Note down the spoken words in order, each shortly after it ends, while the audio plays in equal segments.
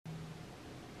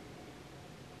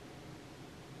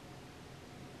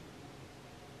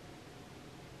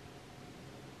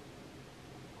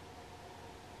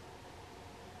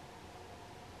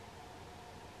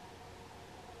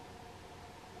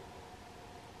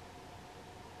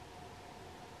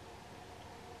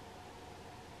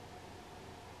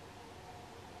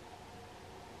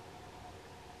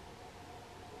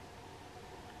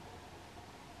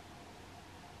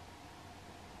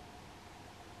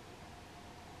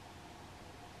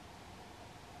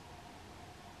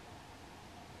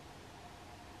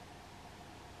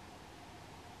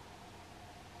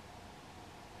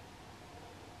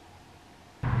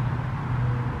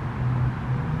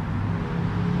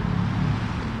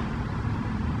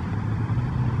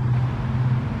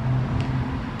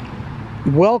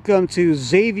Welcome to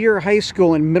Xavier High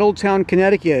School in Middletown,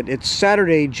 Connecticut. It's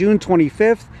Saturday, June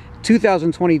 25th,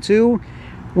 2022.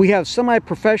 We have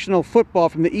semi-professional football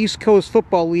from the East Coast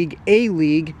Football League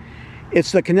A-League.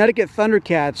 It's the Connecticut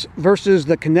Thundercats versus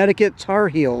the Connecticut Tar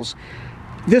Heels.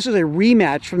 This is a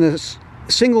rematch from the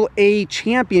Single A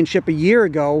championship a year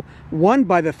ago, won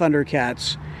by the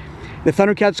Thundercats. The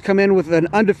Thundercats come in with an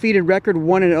undefeated record,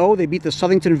 1-0. They beat the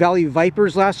Southington Valley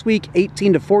Vipers last week,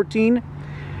 18-14.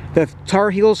 The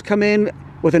Tar Heels come in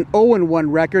with an 0-1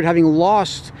 record, having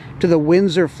lost to the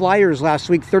Windsor Flyers last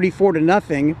week,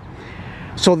 34-0.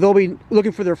 So they'll be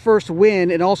looking for their first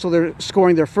win, and also they're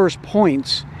scoring their first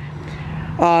points.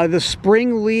 The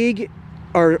Spring League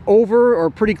are over, or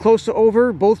pretty close to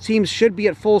over. Both teams should be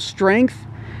at full strength.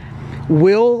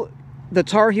 Will the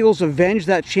Tar Heels avenge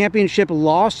that championship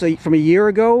loss from a year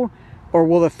ago? Or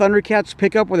will the Thundercats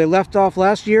pick up where they left off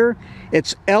last year?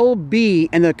 It's LB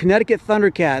and the Connecticut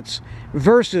Thundercats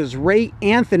versus Ray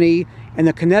Anthony and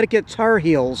the Connecticut Tar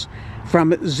Heels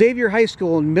from Xavier High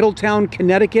School in Middletown,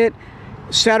 Connecticut,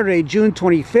 Saturday, June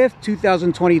 25th,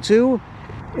 2022.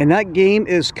 And that game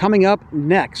is coming up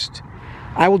next.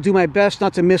 I will do my best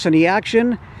not to miss any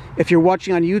action. If you're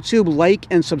watching on YouTube, like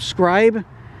and subscribe.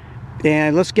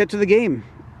 And let's get to the game.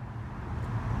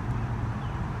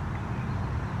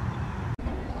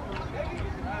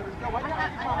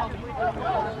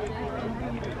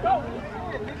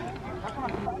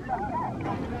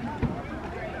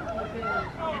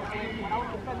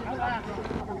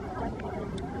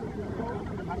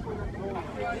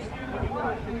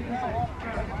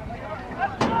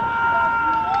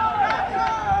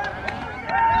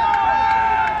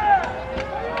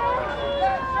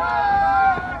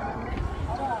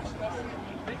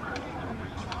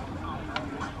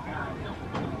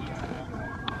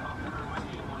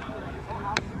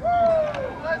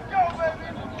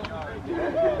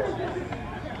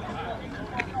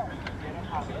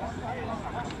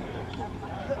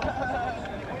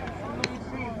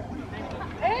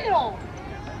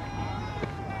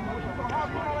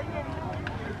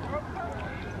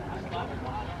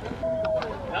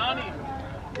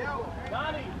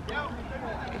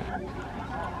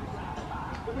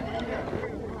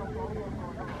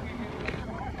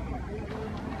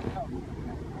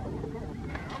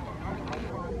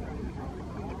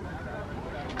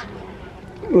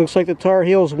 Looks like the Tar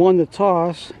Heels won the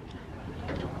toss.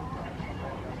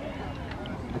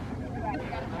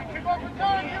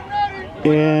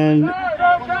 And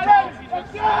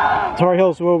Tar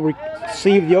Heels will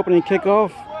receive the opening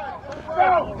kickoff.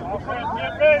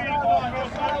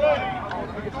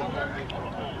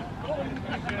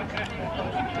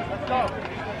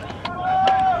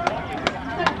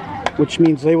 Which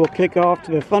means they will kick off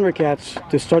to the Thundercats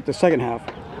to start the second half.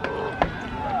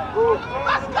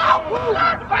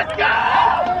 Let's go! Let's go!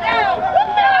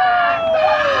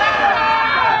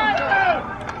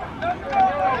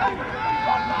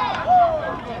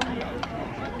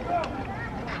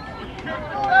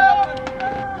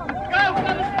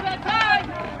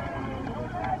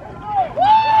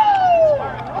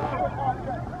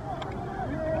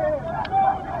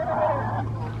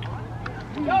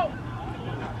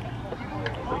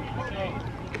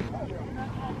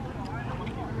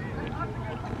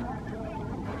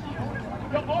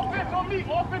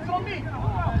 Offense on me.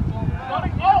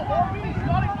 Starting on me.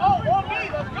 On me.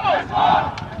 Let's go.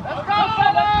 Let's go,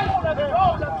 fellas. Let's go.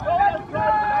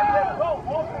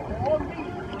 On me.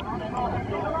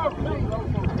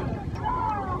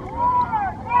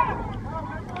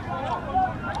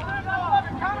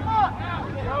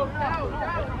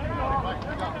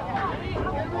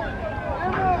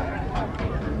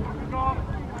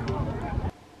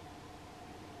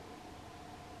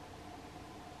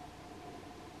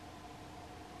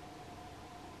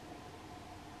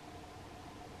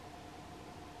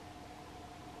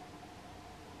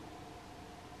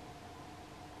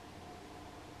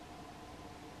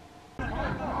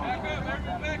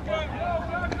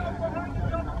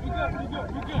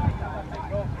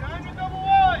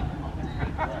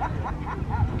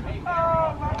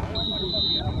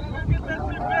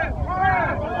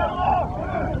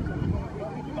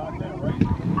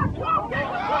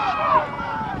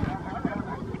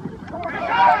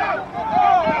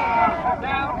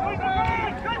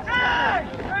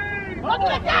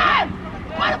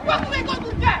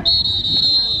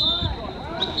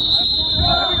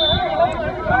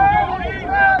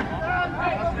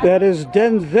 That is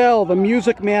Denzel, the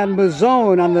Music Man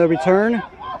Mazzone, on the return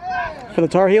for the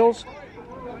Tar Heels.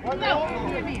 Let's go!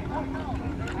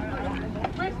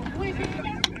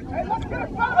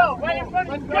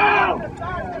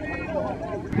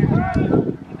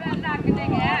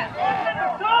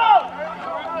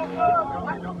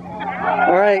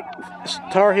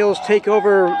 Tar Heels take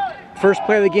over first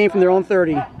play of the game from their own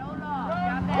 30.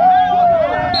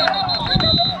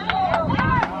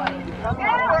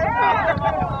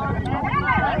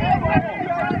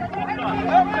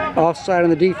 Offside on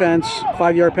the defense,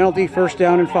 5-yard penalty, first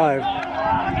down and 5.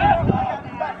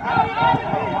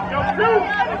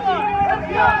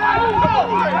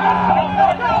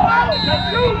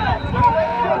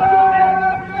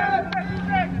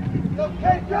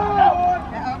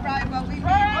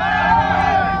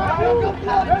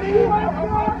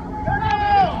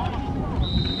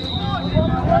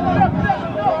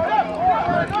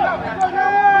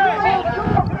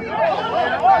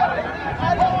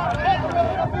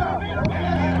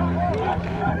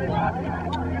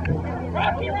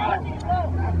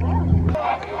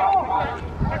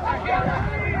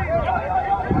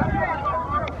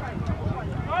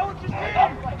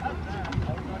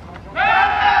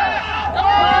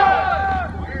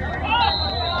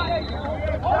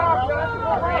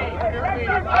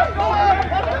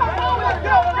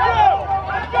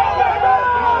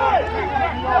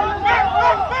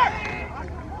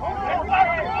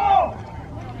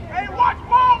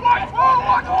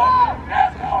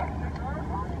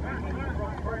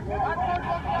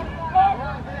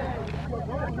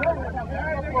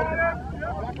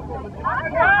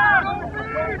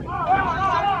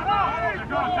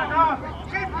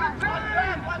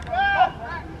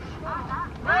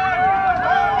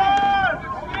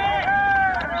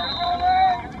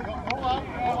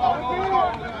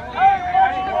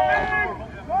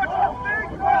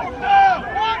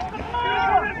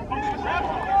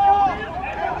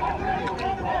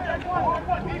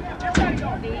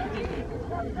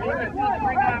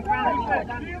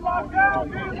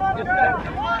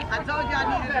 I told you I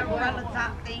needed an umbrella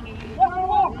top thing.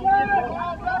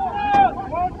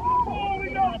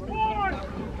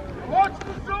 Watch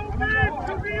the zone, man!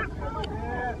 Let's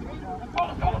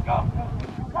go!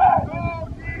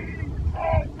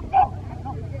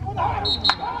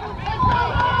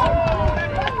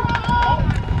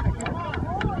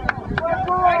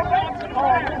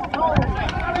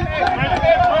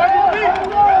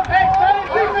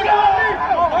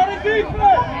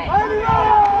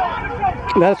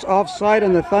 That's offside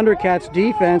on the Thundercats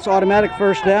defense, automatic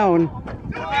first down.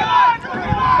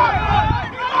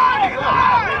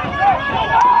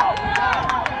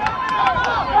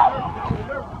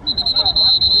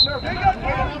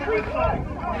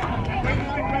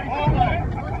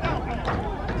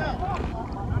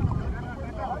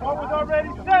 What was already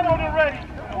settled already?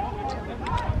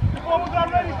 What was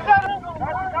already settled?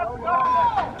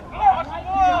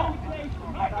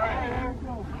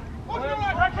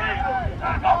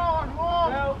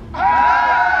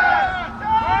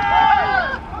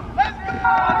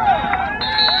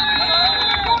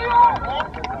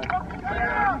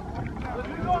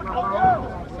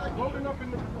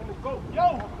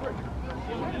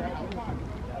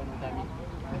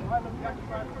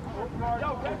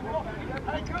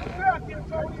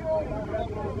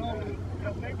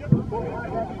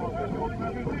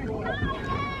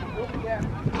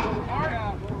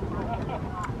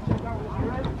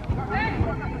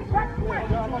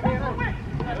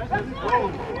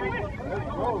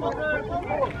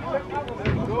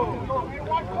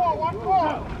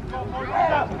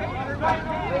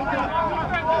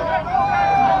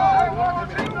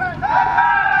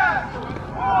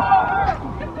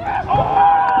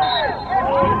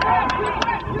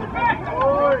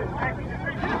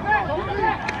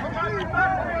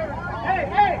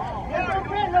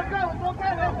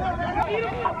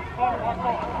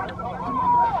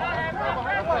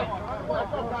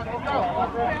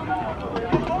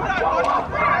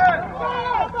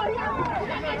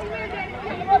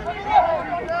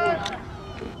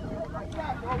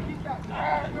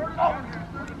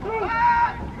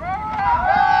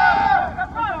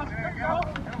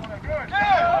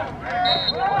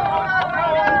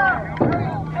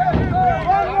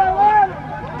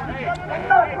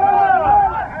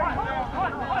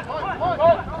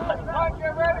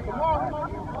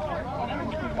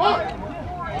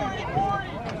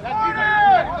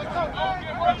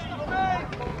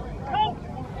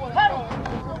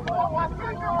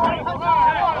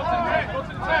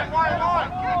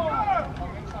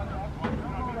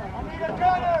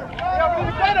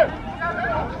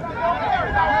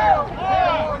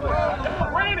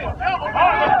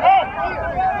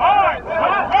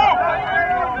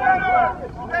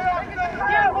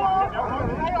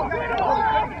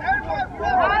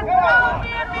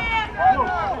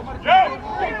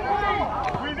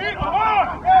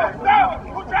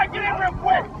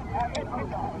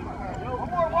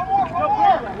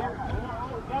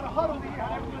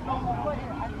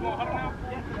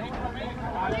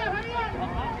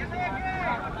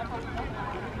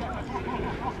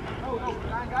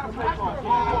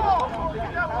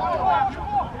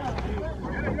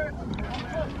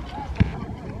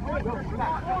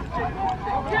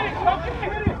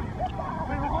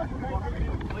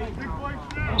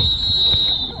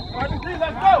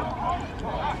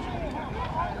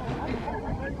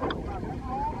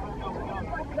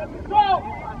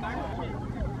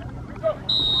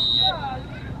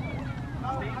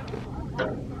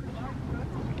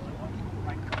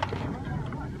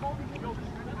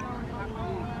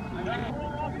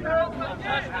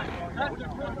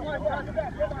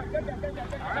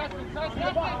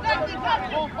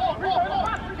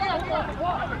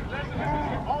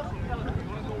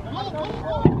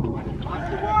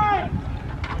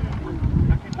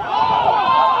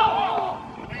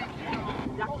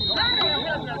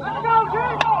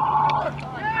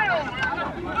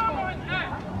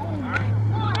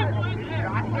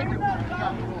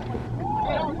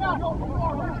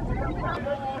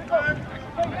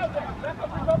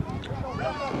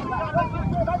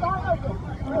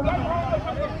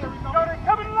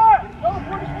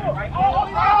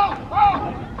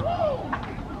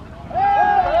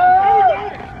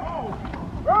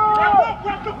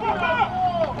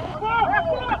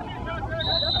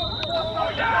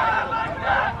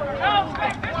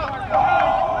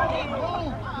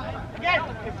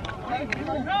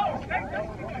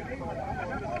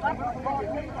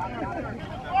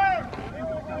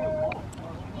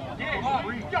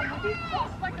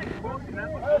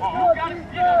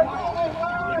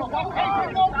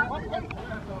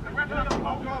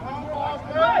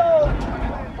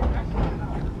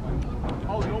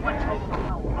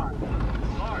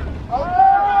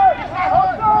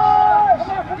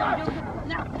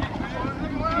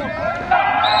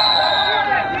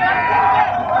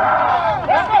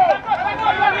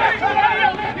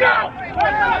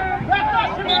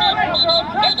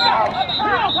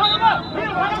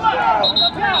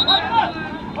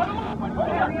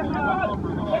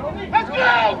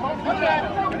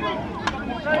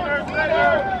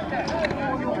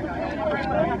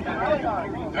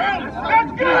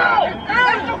 Let's go!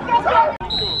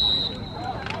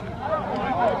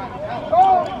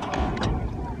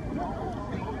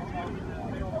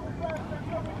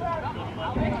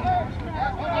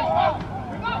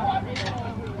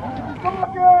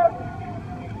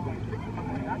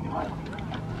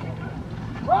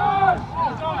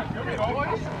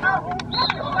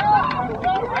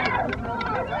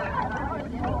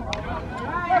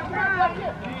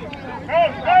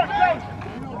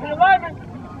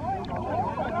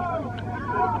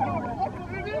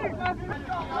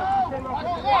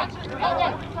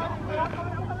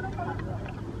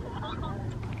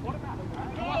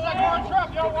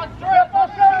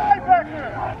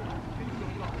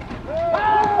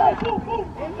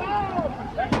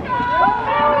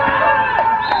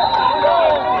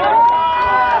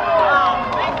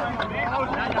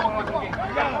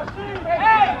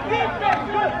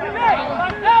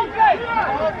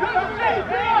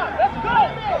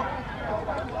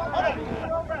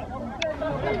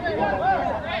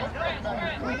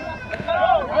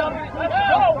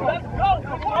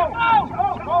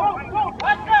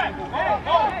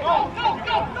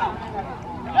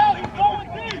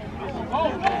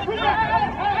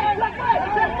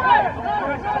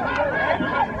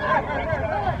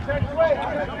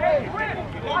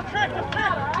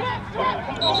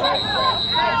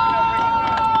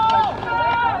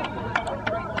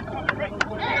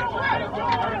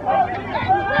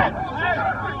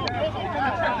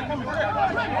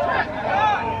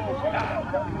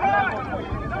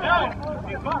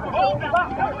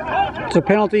 It's a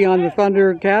penalty on the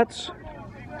Thundercats.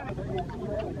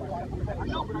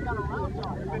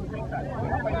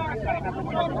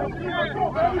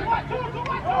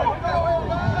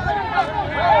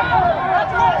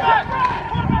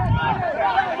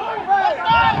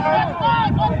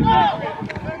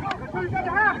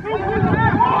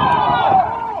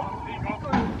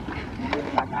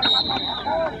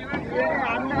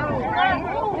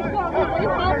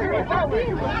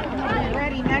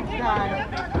 Ready next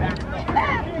time.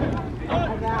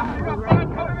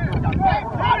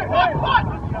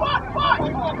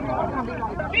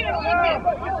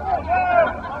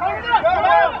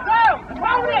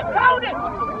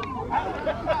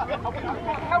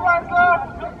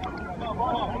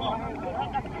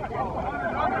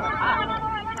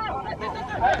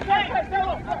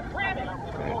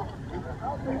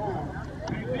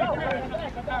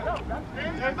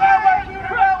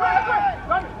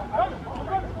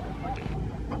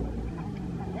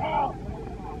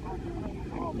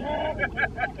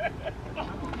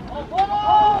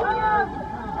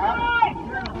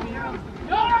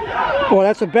 Go! Well,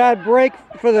 that's a bad break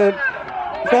for the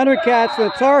Thundercats. The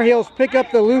Tar Heels pick up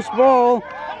the loose ball.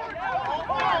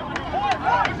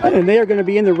 And they are going to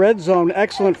be in the red zone.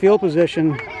 Excellent field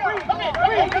position.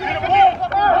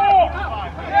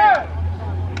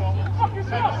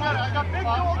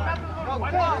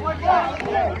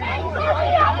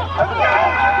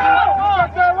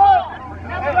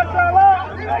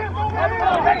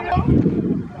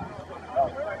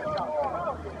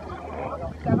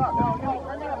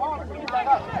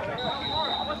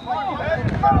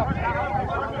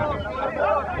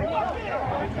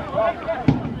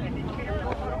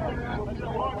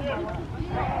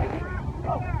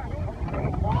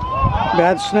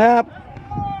 Bad snap.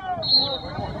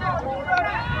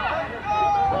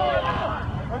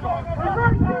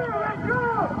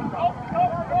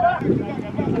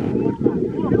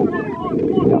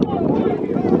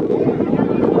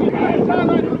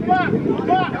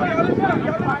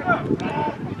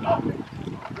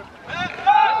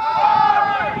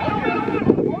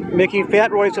 Mickey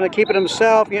Fatroy's going to keep it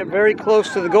himself, get very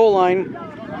close to the goal line.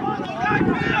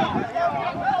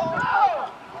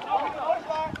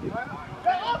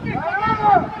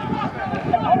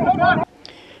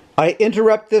 I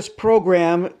interrupt this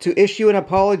program to issue an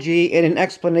apology and an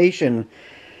explanation.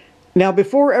 Now,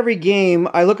 before every game,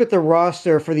 I look at the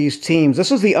roster for these teams.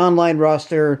 This is the online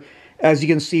roster, as you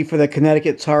can see, for the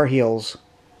Connecticut Tar Heels.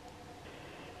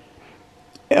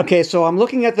 Okay, so I'm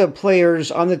looking at the players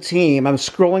on the team. I'm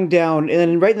scrolling down, and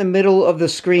then right in the middle of the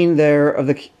screen there, of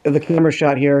the camera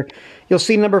shot here, you'll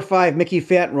see number 5, Mickey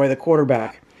Fatroy, the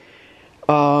quarterback.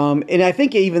 And I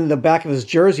think even the back of his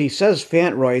jersey says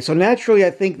Fatroy. So naturally,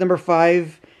 I think number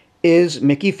 5 is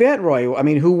Mickey Fatroy. I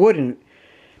mean, who wouldn't?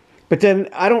 But then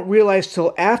I don't realize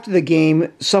till after the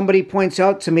game, somebody points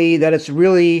out to me that it's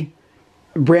really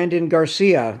Brandon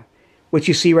Garcia, which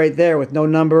you see right there with no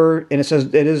number, and it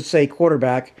does say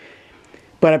quarterback.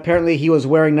 But apparently he was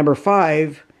wearing number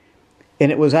 5,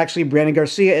 and it was actually Brandon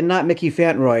Garcia and not Mickey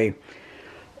Fatroy.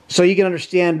 So you can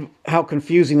understand how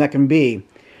confusing that can be.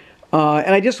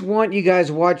 And I just want you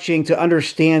guys watching to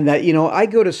understand that, you know, I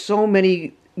go to so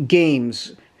many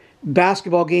games,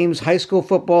 basketball games, high school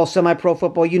football, semi-pro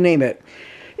football, you name it.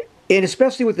 And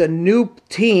especially with the new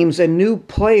teams and new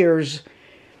players,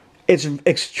 it's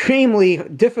extremely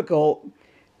difficult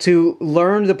to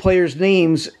learn the players'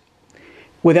 names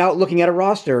without looking at a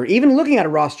roster. Even looking at a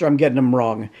roster, I'm getting them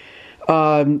wrong.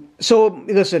 So,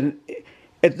 listen,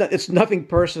 it's nothing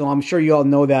personal. I'm sure you all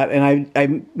know that, and I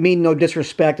mean no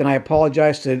disrespect, and I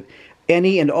apologize to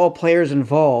any and all players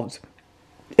involved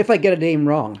if I get a name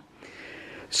wrong.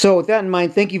 So with that in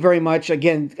mind, thank you very much.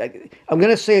 Again, I'm going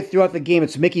to say it throughout the game.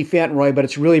 It's Mickey Fatroy, but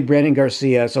it's really Brandon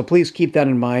Garcia, so please keep that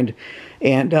in mind.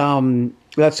 And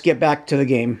let's get back to the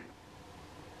game.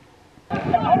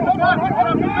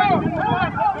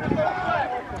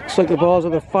 Looks like the ball's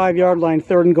at the 5-yard line,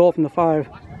 3rd and goal from the 5.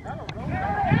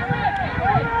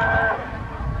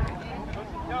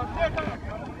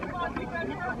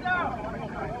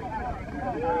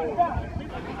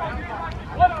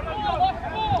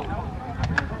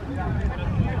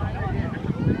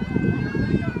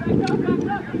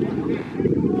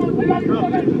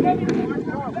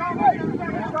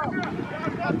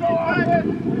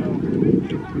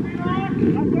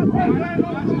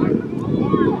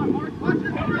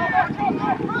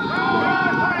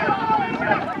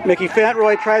 Mickey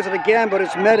Fatroy tries it again, but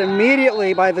it's met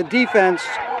immediately by the defense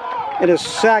and is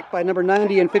sacked by number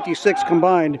 90 and 56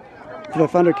 combined for the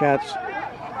Thundercats.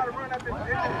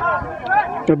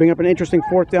 Going to bring up an interesting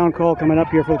 4th down call coming up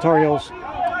here for the Tar Heels.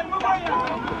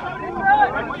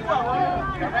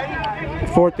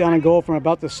 4th down and goal from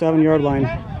about the 7-yard line.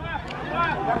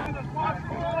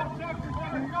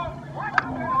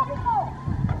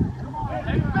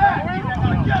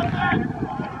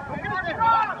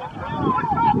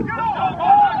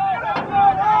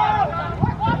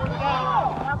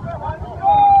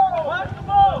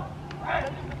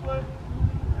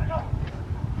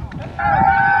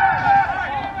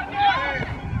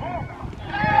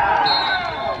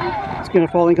 It's going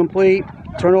to fall incomplete.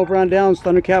 Turnover on downs,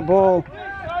 Thundercat ball.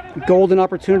 Golden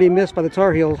opportunity missed by the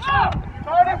Tar Heels.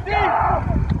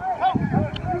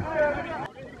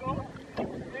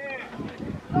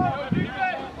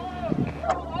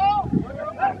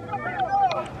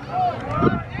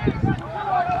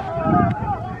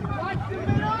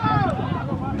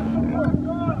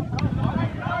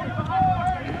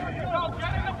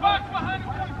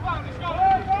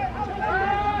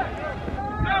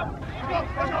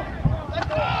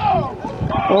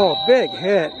 Oh, big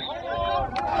hit.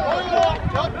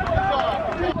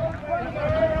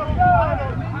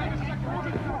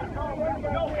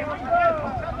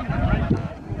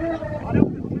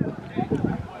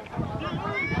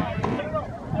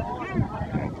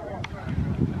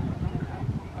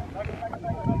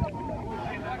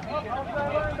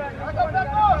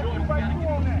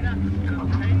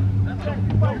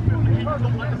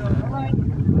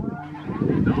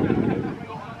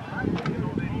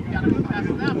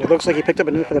 It looks like he picked up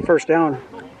a for the first down.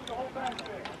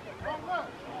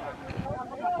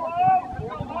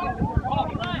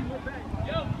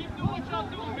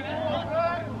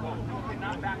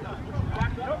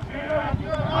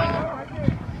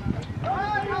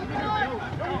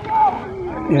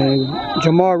 And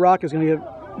Jamar Rock is going to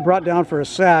get brought down for a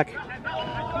sack.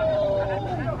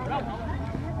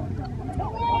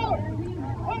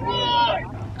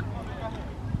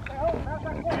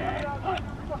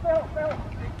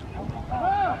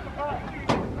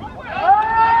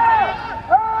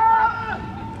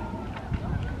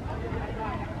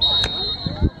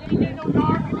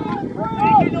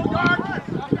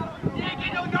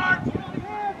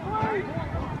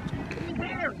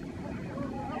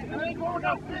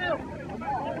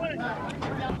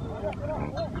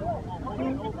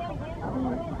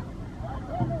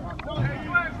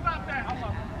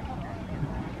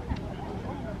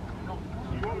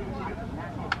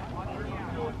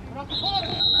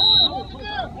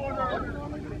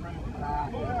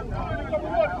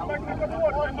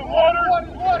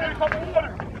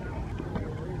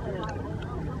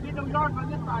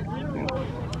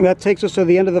 That takes us to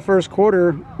the end of the first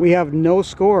quarter. We have no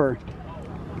score.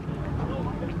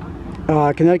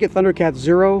 Connecticut Thundercats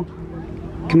 0,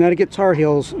 Connecticut Tar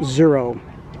Heels 0.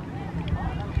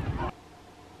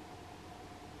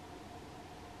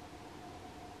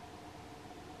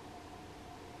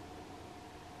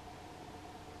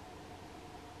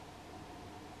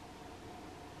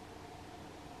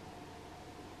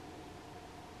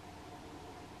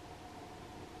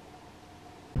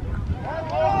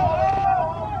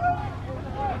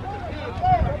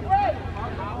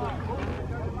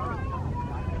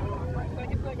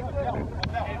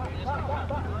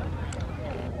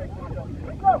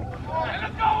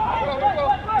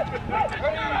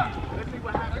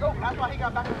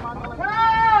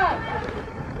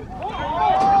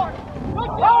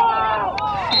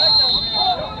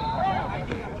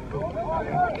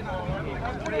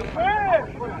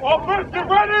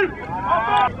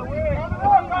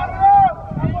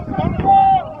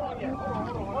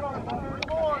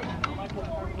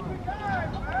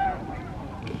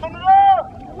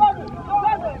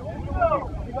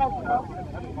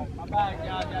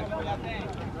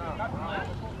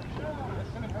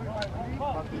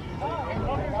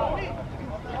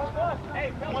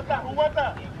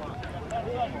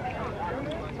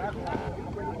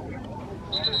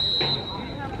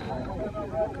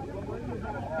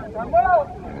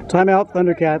 Timeout,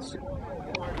 Thundercats.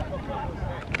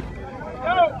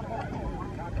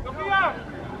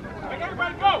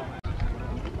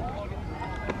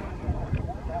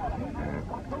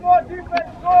 Come on, defense,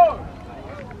 score!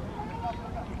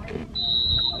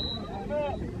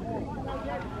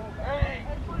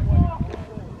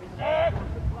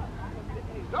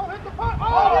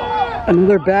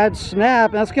 Another bad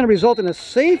snap. That's going to result in a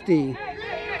safety.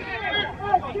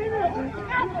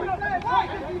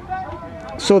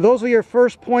 So those are your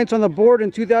first points on the board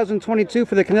in 2022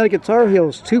 for the Connecticut Tar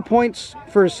Heels. 2 points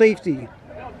for a safety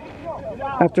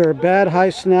after a bad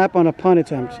high snap on a punt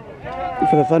attempt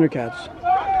for the Thundercats.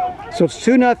 So it's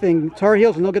 2-0 Tar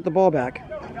Heels, and they'll get the ball back.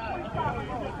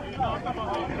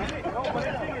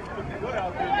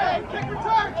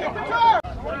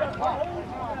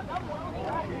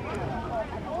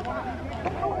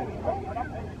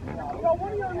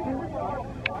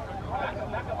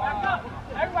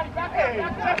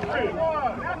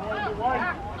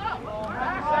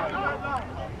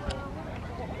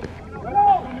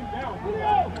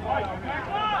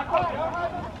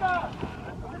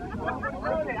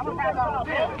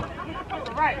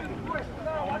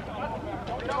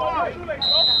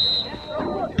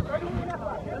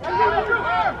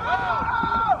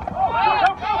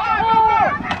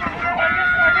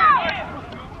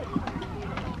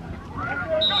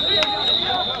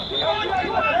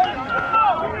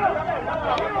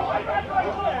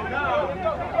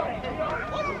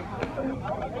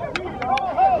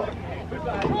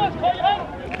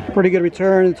 Pretty good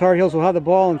return. The Tar Heels will have the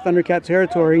ball in Thundercat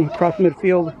territory across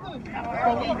midfield.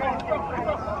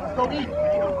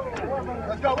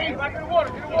 Let's go, eat. Back in the water.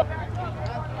 Get in the water.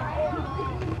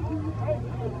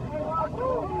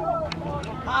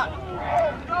 Hot.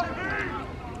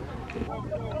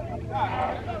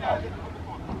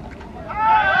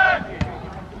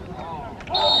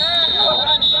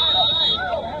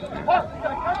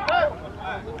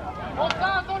 Both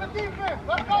sides on the defense.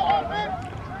 Let's go, offense.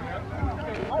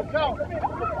 Let's go.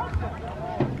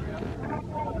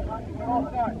 All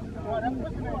sides. That's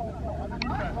what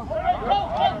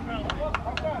you mean.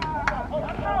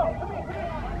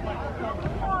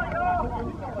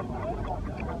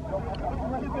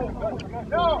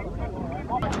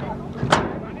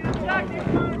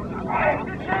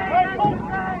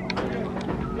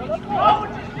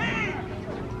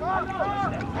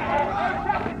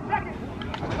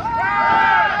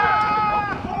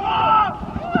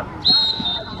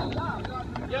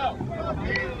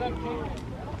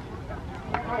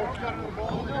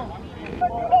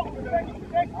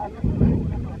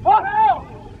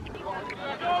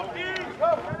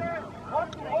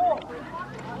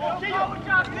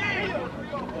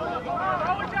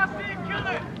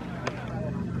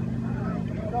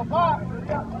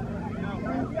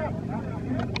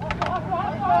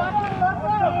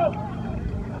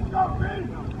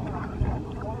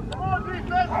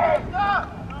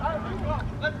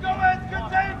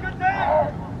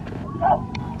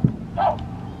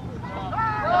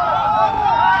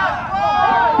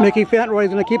 Mickey Fauntleroy is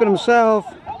going to keep it himself.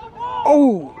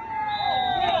 Oh!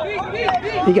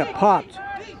 He got popped.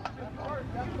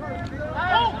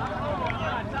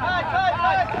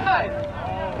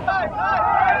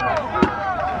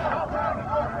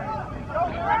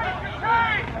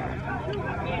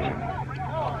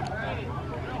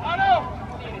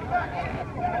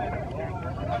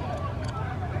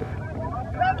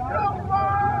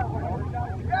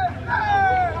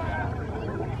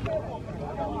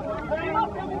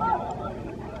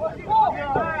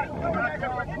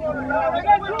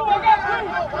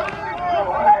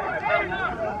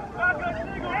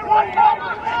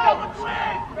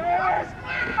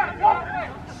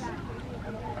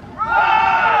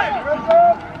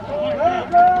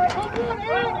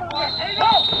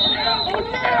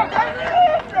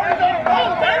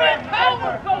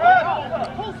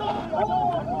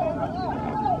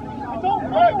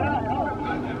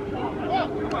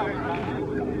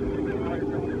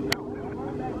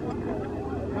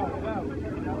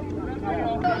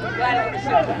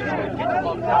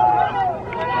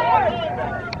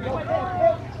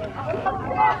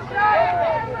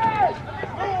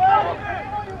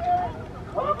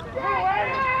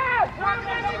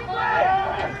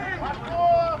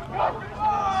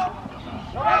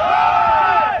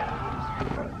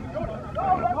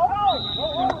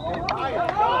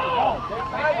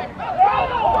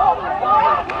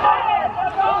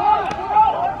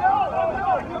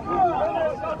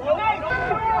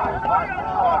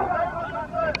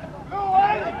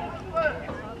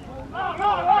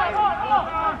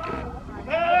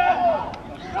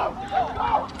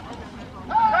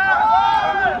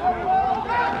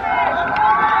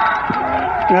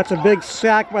 That's a big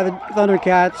sack by the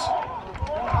Thundercats.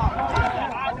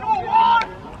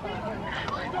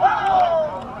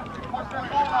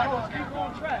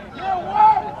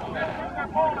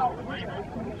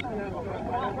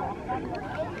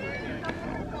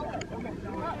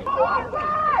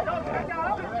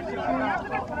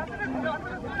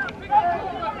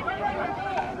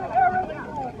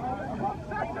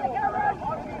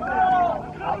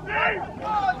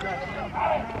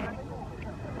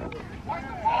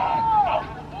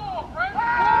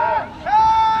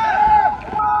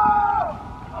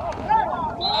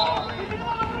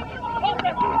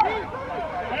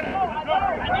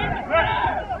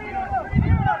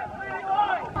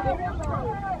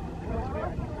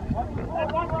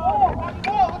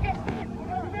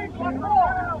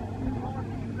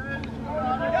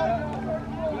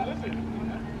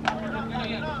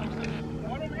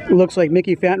 It looks like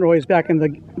Mickey Fauntleroy is back in the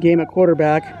game at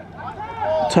quarterback.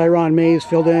 Tyron Mays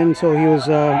filled in, so he was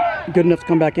good enough to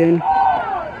come back in.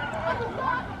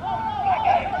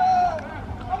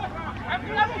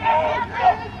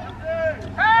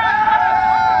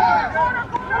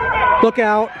 Look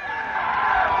out.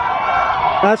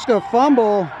 That's the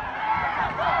fumble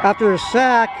after a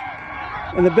sack,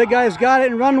 and the big guy's got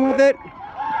it and run with it.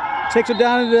 Takes it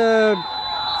down to the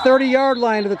 30-yard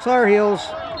line to the Tar Heels.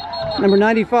 Number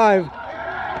 95.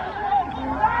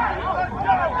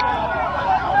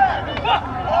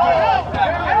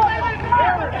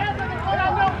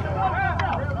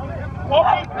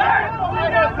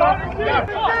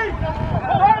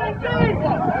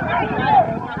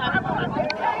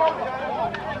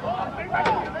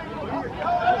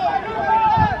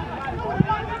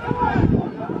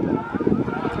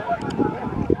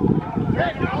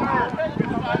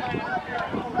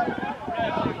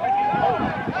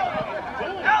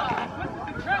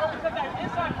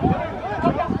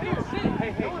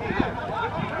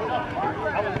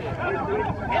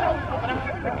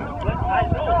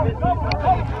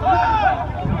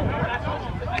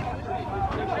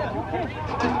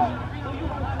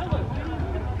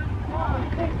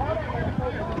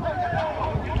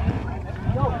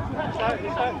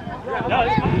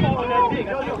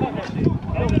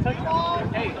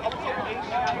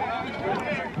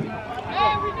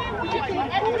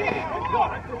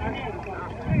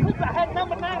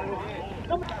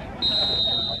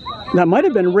 That might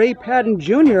have been Ray Patton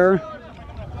Jr.,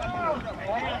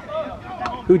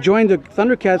 who joined the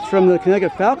Thundercats from the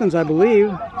Connecticut Falcons, I believe,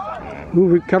 who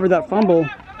recovered that fumble.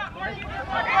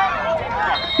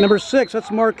 Number 6,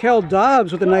 that's Markel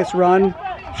Dobbs with a nice run.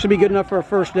 Should be good enough for a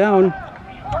first down.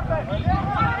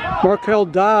 Markel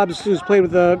Dobbs, who's played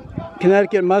with the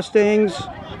Connecticut Mustangs,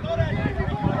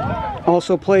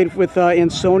 also played with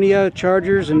Ansonia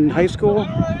Chargers in high school.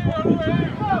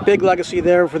 Big legacy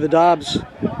there for the Dobbs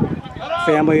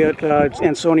family at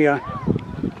Ansonia.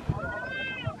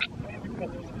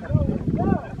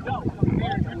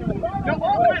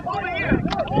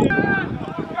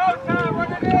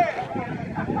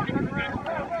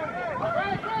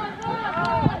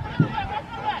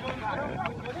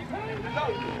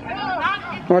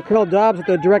 Markel Dobbs with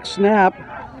the direct snap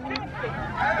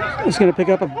is going to pick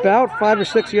up about 5 or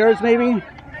 6 yards maybe.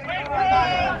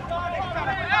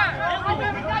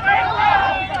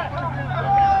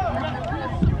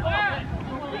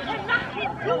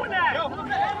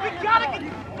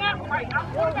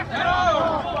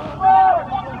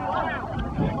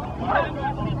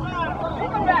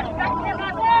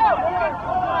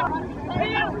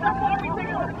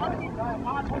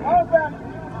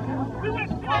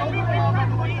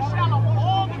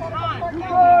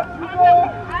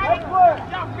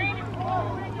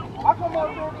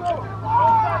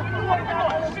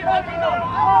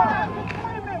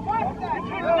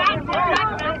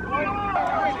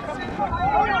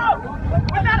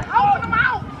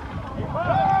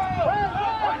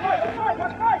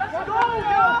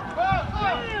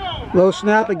 Low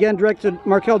snap again, directed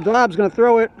Markel Dobbs, going to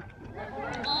throw it.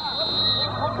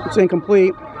 It's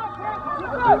incomplete.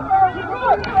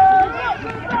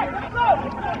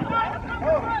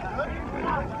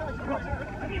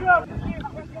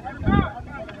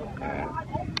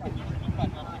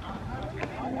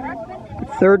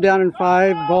 Third down and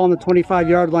 5, ball on the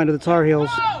 25-yard line of the Tar Heels.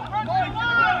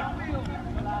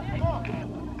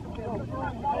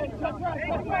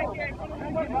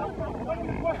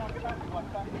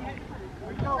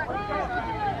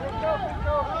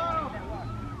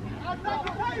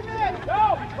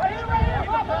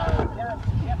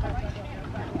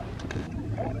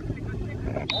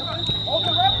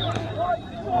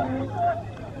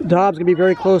 Dobbs going to be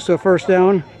very close to a first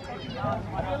down.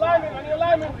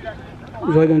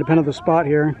 He's really going to depend on the spot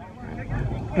here.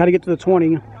 Got to get to the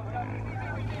 20.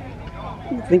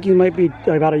 I think he might be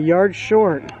about a yard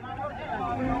short.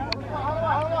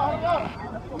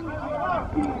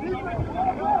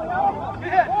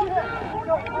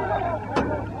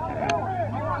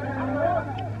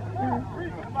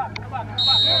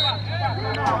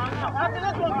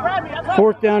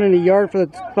 Fourth down and a yard for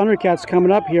the Thundercats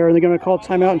coming up here, and they're going to call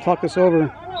timeout and talk this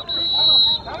over.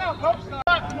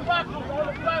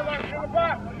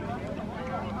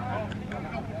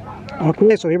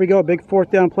 Okay, so here we go. A big fourth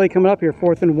down play coming up here.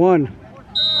 4th and 1.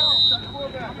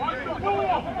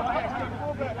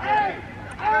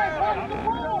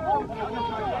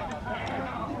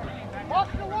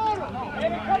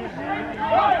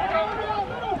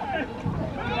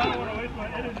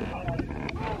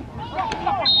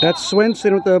 That's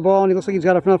Swinson with the ball, and he looks like he's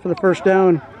got enough for the first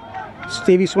down.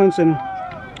 Stevie Swinson.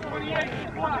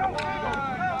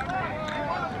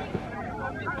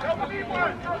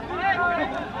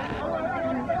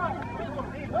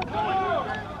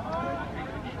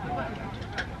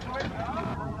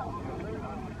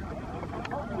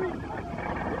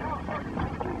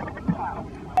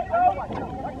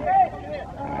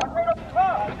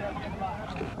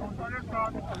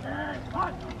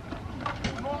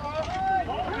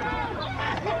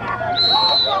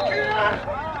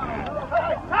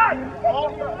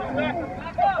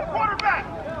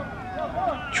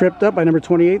 Tripped up by number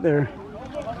 28 there.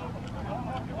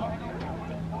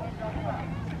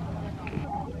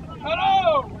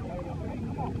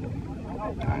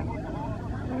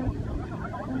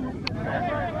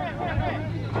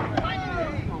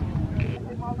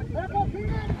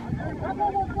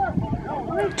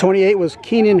 .28 was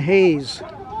Keenan Hayes.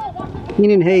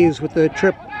 Keenan Hayes with the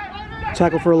trip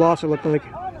tackle for a loss, it looked like.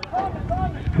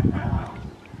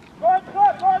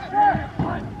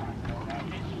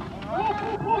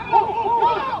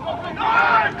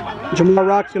 Jamal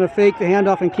Rock's going to fake the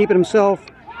handoff and keep it himself.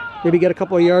 Maybe get a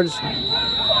couple of yards.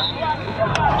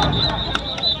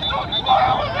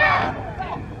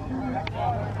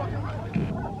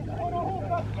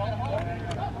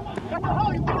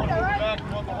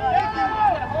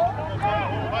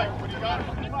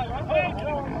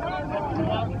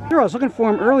 I was looking for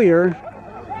him earlier,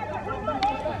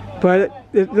 but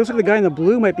it looks like the guy in the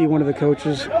blue might be one of the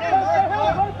coaches.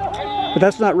 But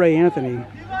that's not Ray Anthony.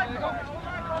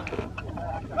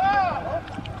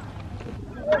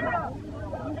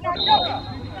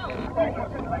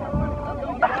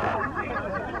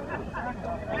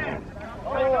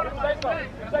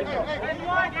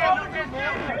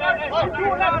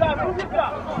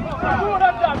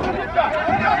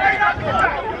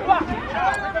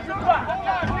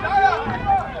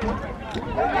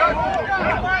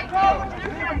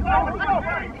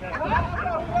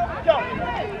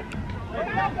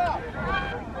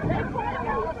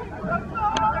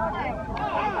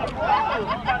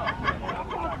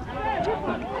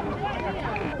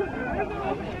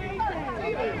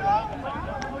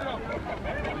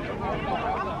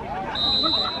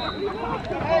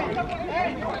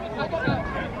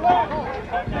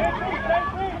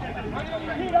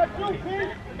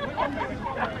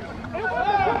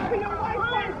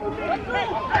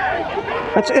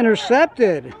 That's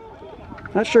intercepted.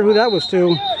 Not sure who that was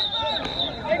to.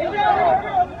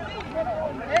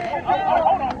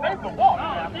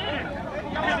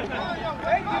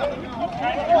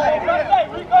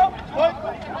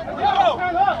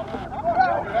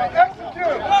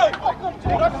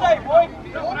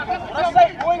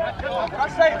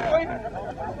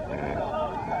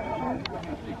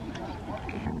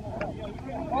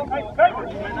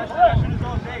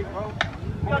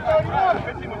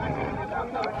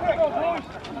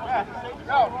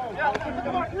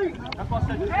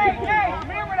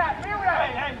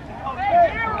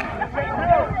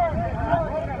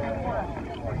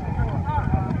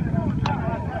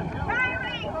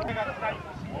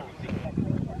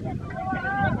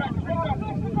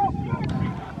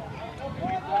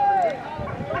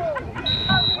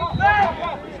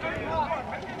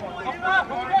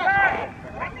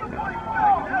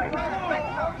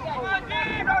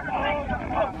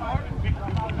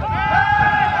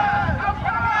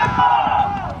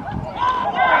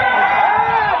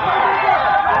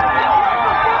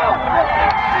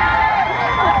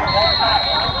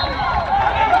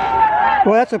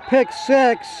 Well, that's a pick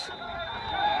six.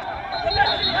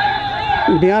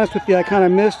 To be honest with you, I kind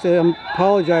of missed it. I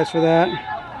apologize for that.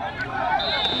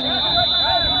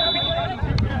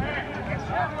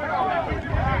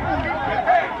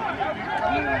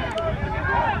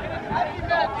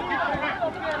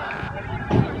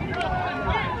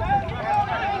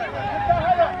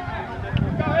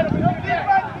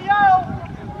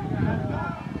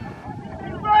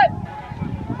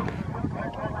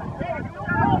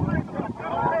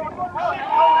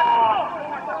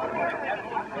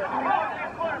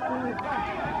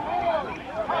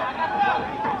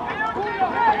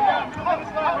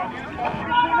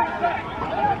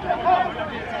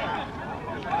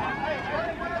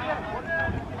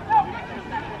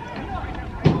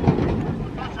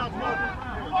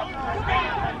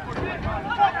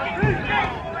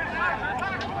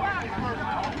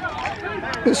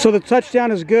 So the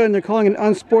touchdown is good, and they're calling an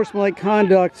unsportsmanlike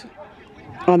conduct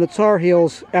on the Tar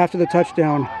Heels after the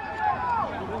touchdown.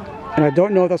 And I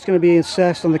don't know if that's going to be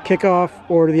assessed on the kickoff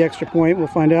or to the extra point. We'll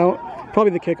find out.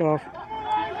 Probably the kickoff.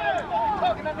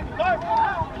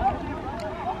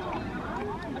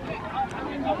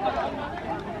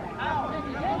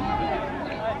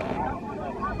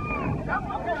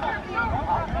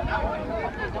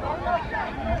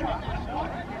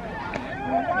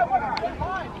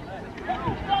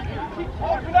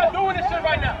 We're not doing this shit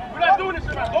right now. We're not doing this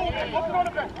shit right now. Go it on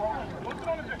the bench. Go it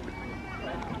on the bench.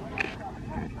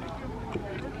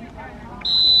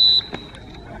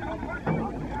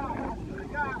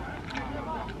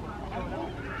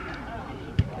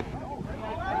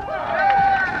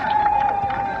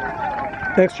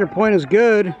 Extra point is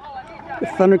good. The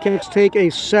Thundercats take a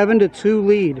 7-2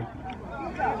 lead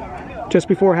just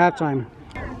before halftime.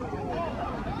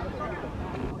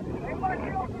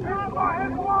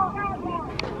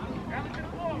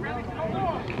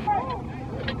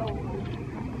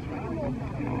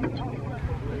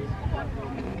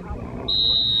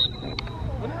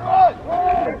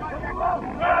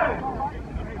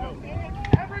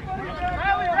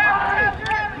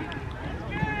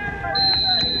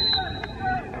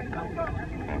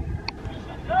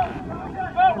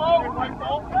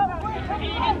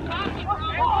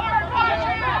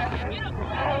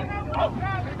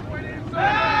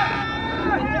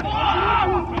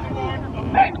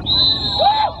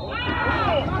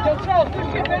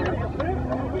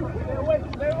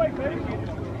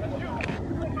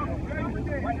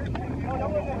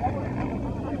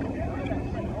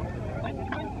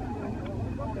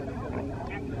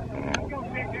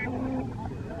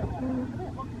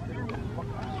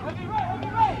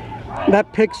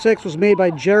 That pick six was made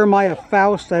by Jeremiah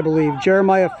Faust, I believe.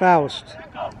 Jeremiah Faust.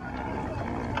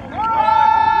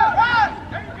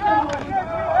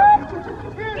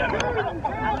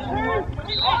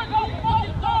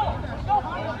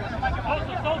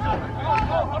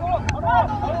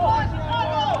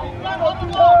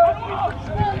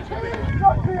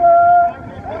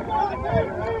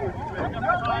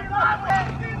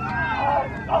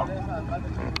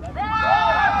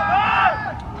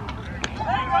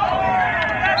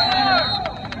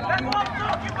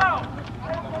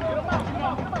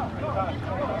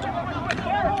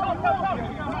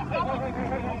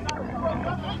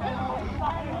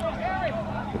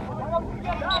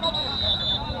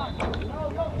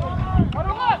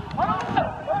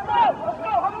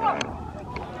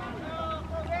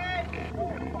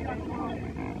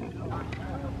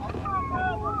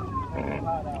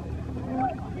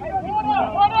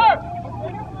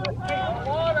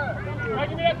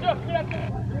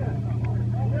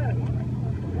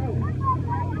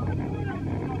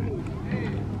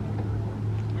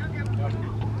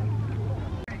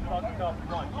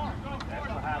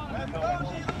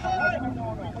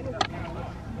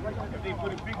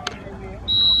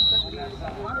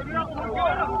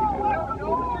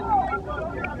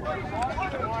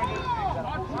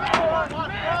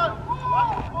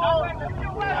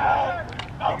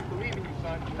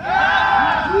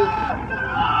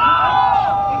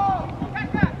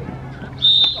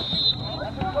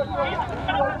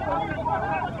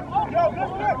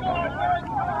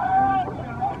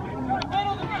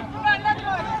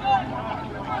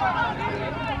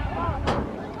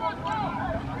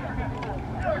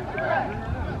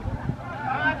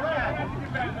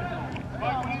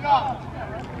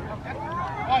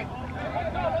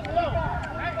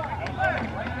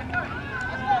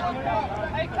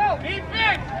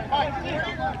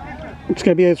 It's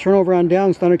going to be a turnover on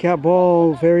downs. Thundercat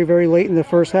ball very, very late in the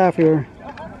first half here.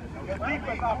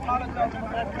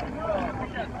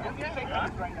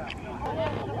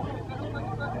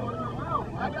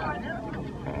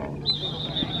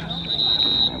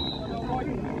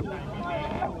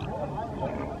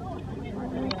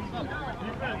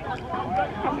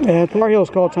 And Tar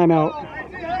Heels call timeout.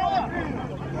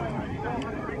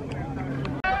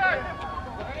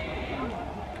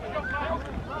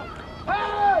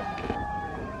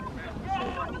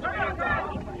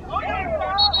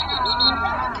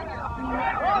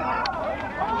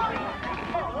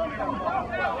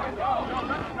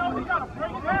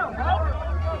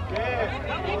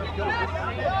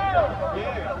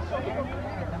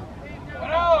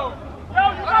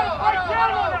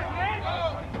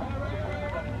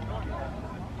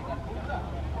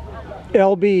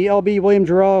 LB William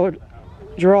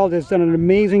Gerald has done an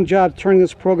amazing job turning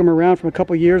this program around from a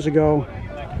couple years ago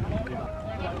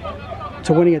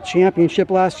to winning a championship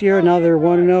last year. Now they're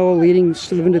 1-0, leading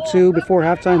 7-2 before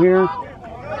halftime here.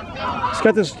 It's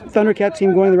got this Thundercat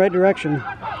team going in the right direction.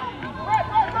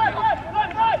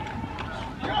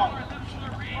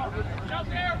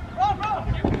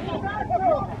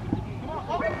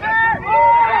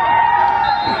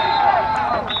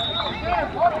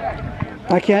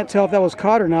 I can't tell if that was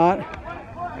caught or not.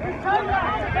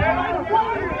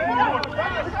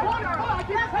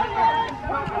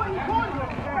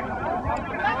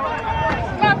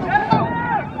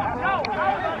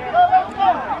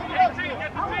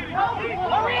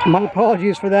 My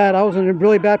apologies for that. I was in a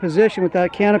really bad position with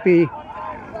that canopy.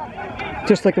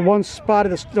 Just like the one spot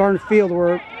of this darn field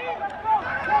where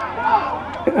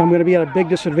I'm going to be at a big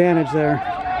disadvantage there.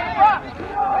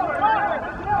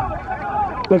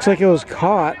 Looks like it was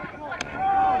caught.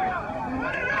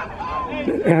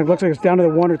 And it looks like it's down to the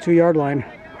 1 or 2 yard line.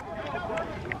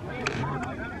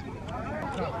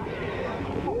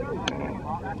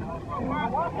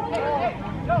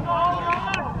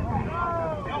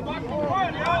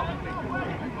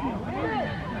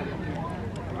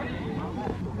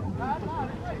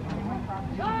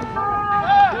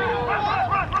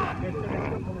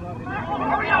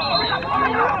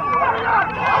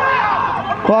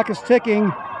 Clock is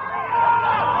ticking.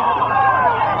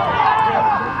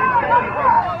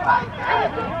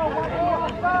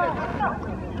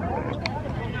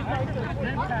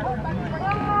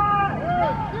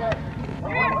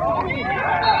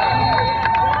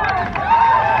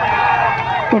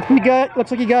 Looks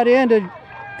like he got in to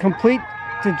complete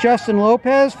to Justin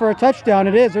Lopez for a touchdown.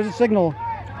 It is. There's a signal.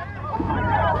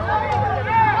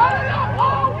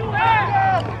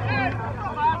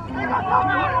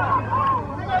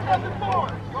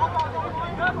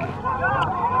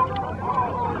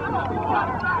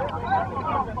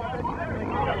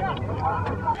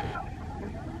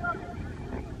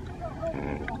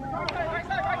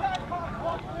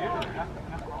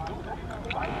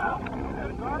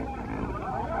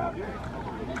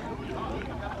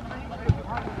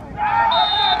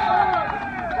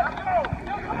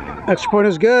 Extra point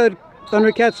is good.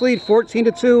 Thundercats lead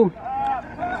 14-2.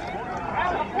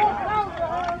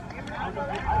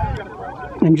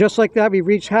 And just like that, we've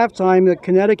reached halftime. The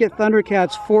Connecticut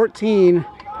Thundercats 14,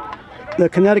 the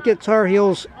Connecticut Tar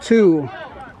Heels 2.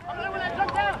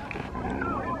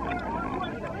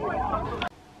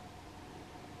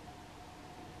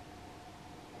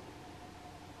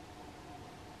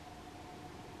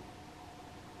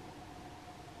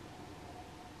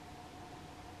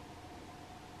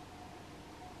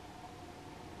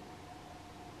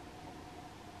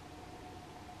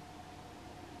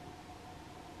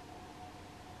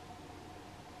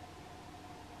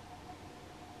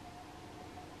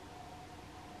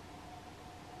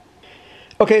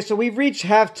 Okay, so we've reached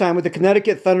halftime with the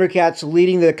Connecticut Thundercats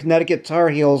leading the Connecticut Tar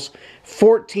Heels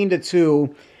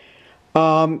 14-2.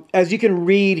 As you can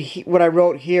read what I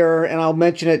wrote here, and I'll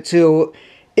mention it too,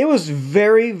 It was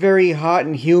very, very hot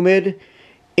and humid,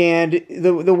 and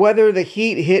the weather, the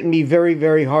heat hit me very,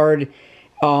 very hard.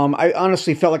 I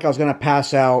honestly felt like I was going to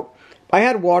pass out. I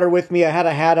had water with me. I had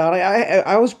a hat on.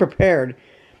 I was prepared,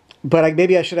 but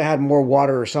maybe I should have had more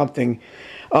water or something.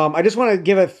 I just want to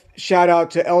give a shout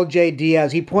out to LJ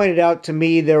Diaz. He pointed out to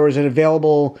me there was an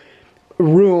available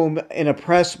room in a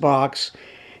press box.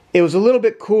 It was a little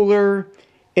bit cooler,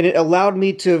 and it allowed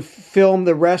me to film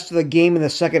the rest of the game in the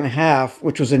second half,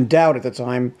 which was in doubt at the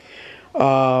time.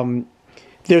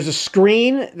 There's a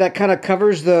screen that kind of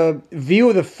covers the view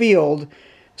of the field,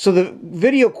 so the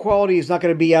video quality is not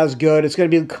going to be as good. It's going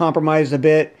to be compromised a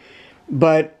bit,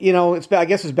 but you know, I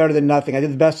guess it's better than nothing. I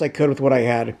did the best I could with what I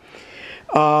had.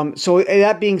 So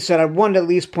that being said, I wanted to at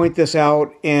least point this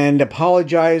out and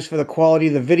apologize for the quality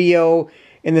of the video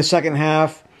in the second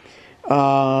half.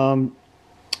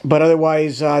 But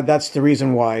otherwise, that's the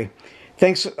reason why.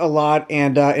 Thanks a lot,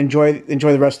 and enjoy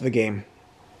the rest of the game.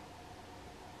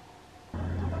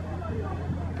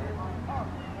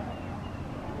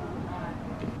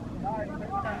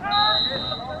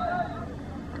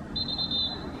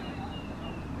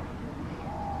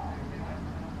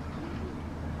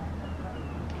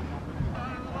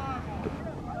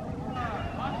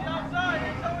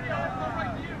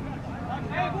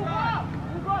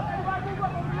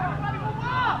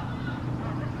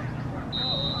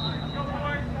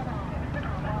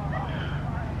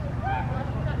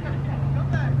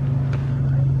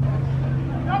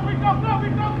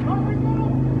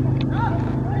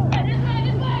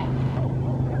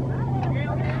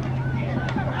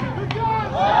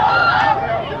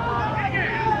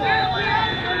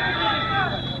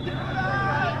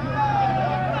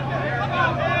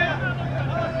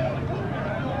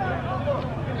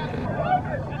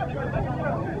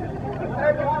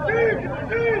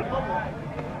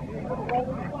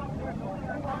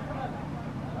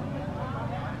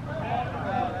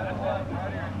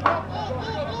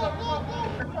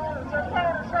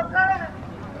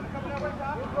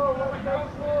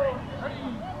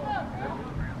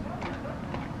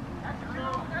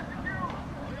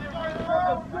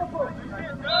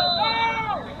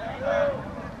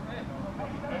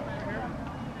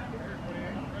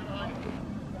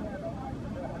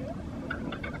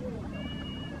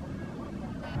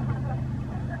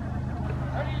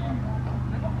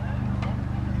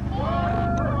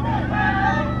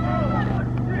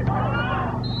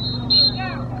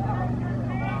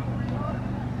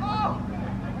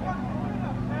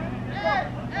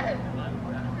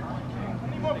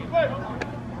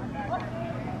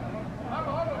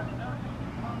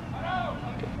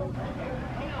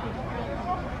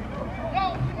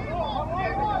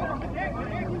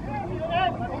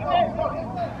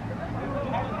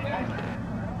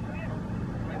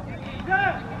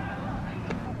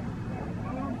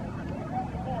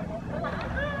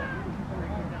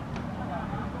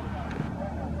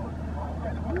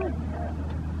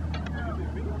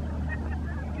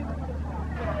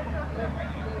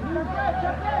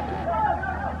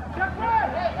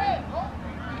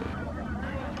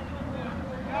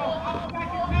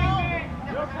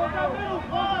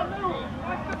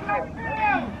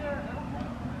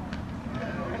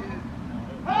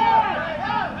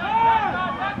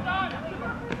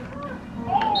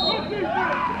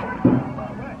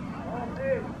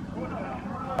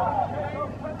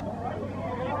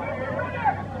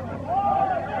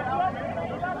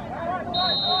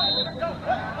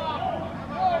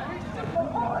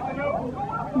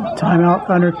 Timeout,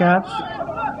 Thundercats.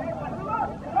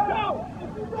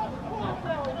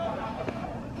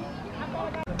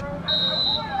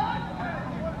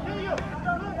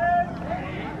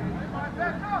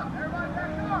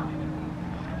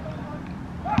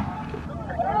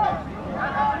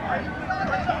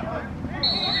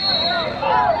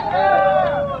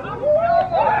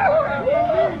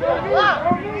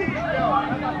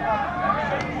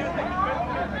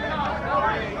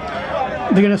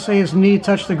 They're going to say his knee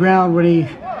touched the ground when he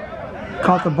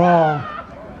caught the ball.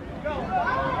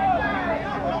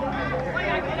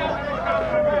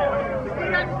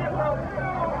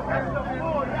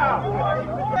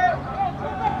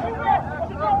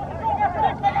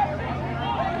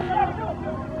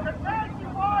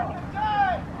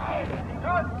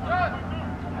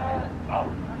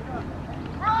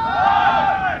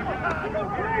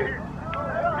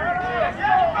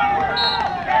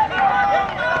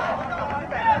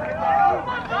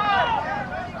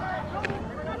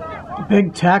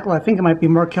 Big tackle. I think it might be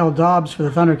Markel Dobbs for the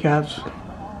Thundercats.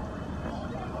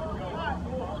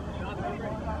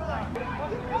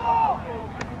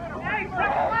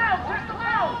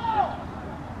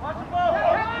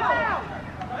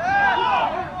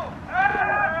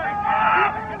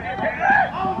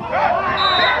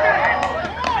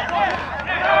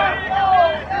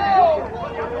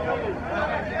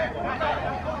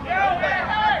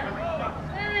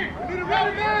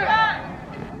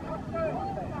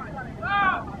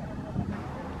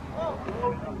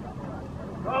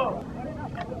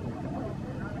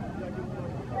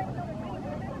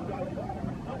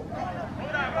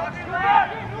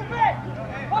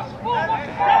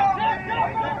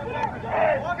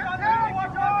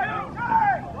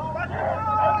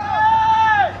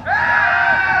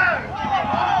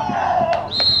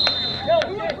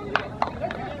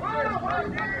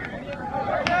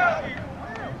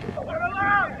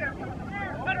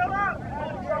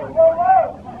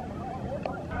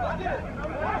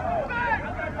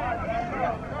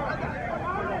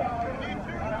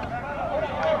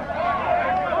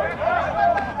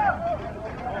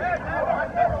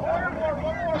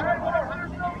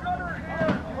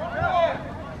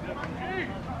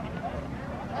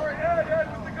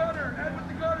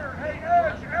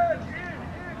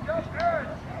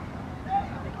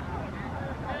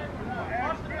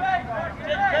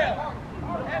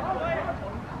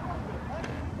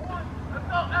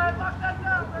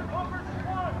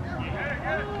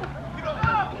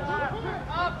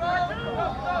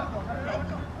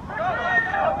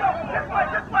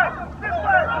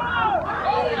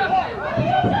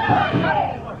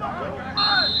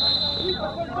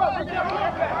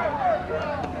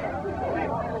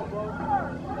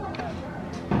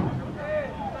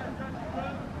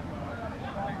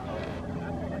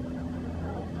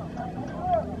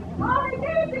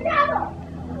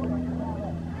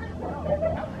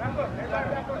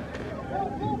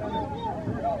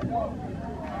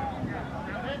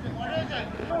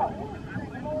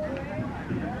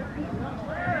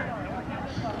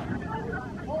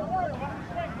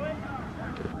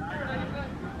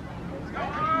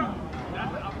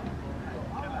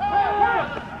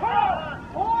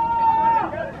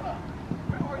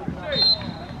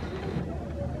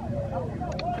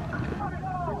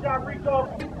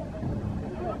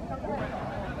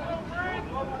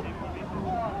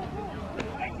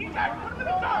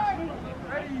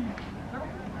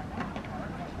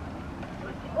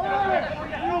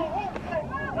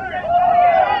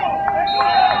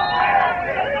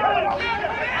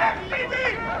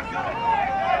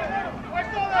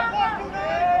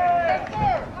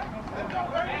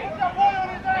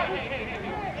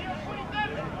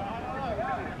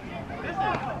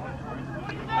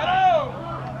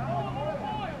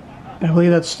 I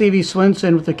believe that's Stevie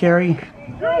Swinson with the carry.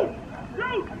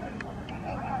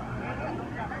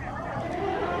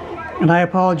 And I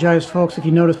apologize, folks, if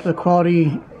you notice the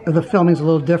quality of the filming is a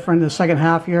little different in the second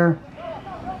half here.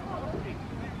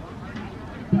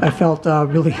 I felt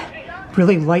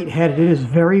really lightheaded. It is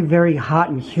very, very hot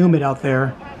and humid out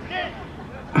there.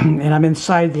 And I'm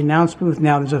inside the announce booth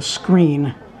now. There's a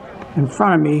screen in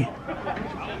front of me.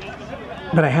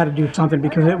 But I had to do something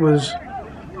because it was...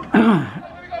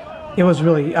 I was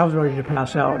ready to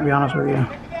pass out, to be honest with you.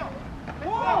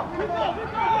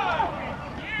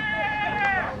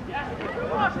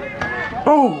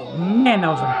 Oh, man, that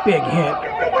was a big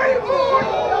hit.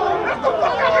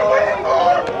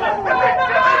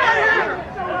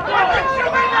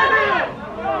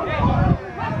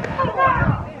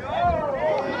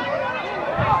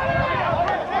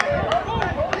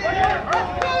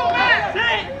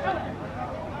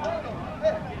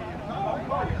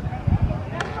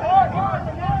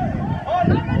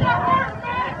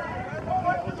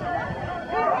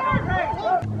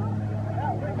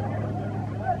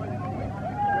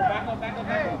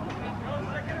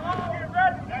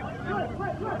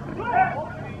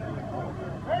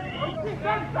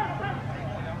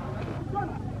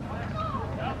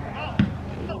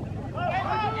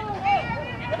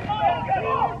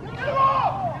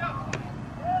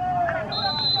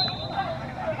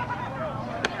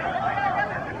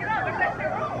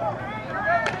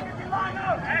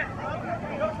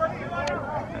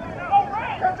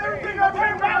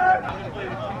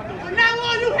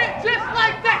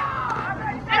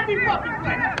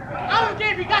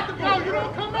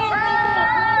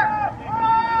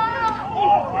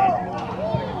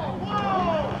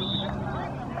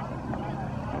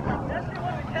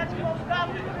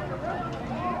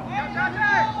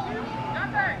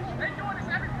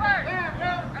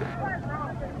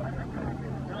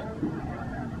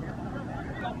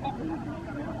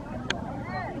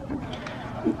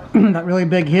 That really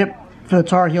big hit for the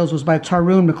Tar Heels was by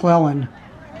Tyrone McClellan.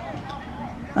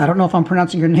 I don't know if I'm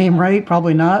pronouncing your name right,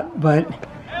 probably not, but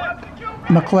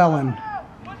McClellan.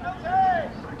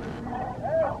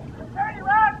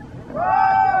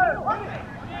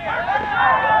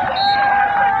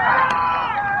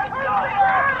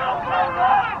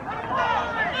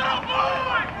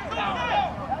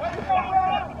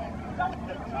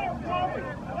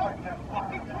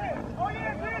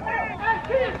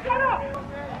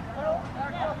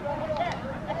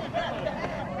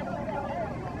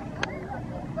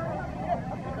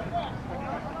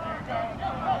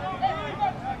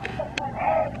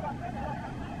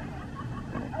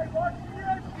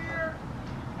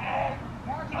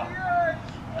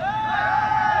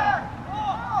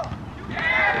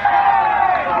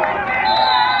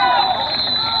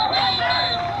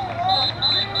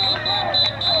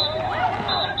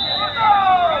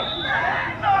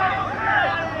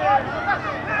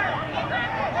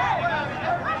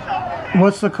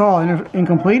 What's the call?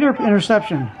 Incomplete or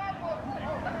interception?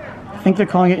 I think they're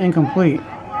calling it incomplete.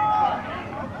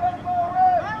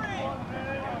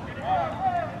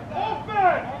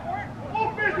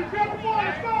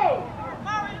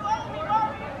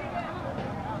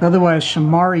 Otherwise,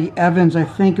 Shamari Evans, I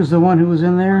think, is the one who was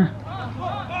in there.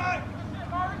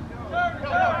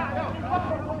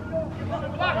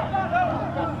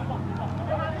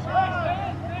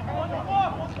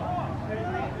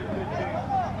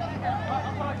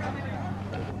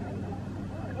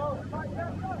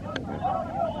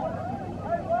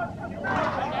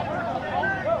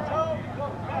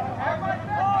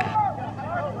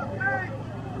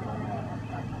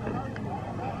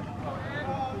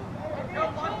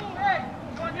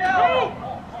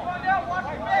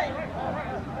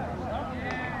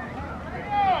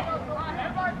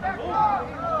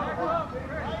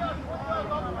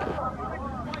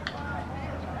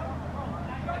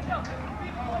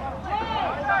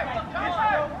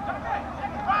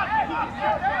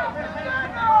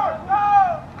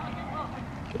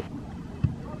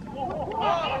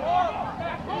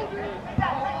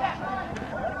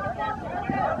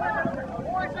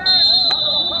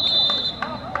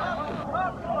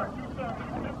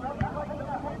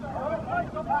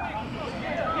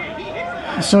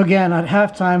 So again, at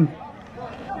halftime,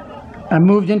 I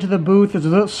moved into the booth. There's a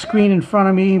little screen in front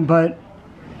of me, but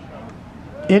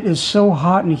it is so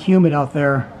hot and humid out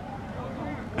there.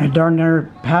 I darn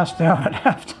near passed out at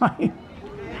halftime.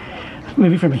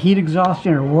 Maybe from heat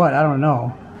exhaustion or what, I don't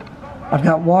know. I've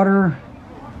got water,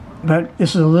 but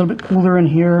this is a little bit cooler in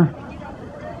here.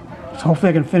 So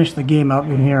hopefully I can finish the game out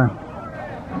in here.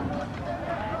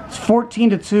 It's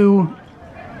 14-2.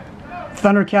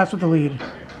 Thundercats with the lead.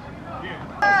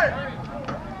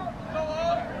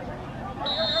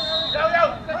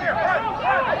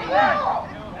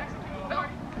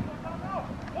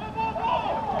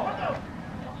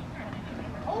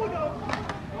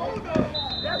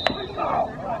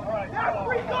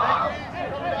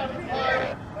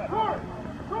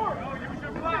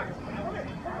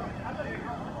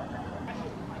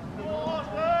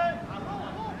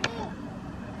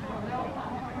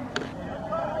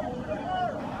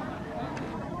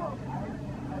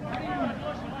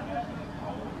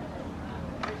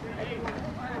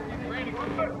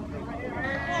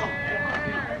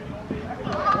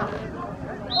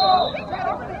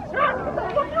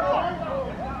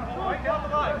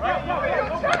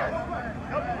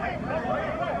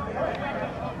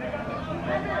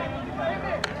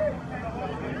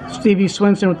 Stevie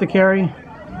Swinson with the carry.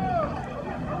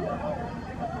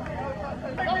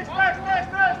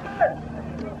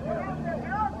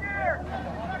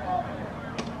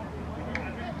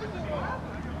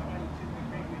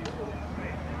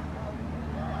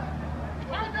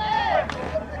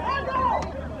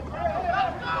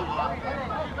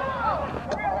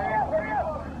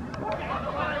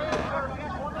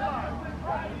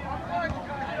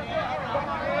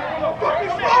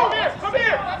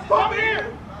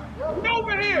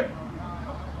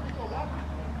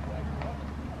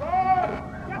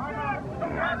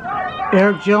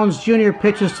 Eric Jones Jr.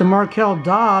 pitches to Markel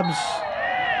Dobbs,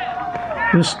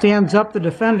 who stands up the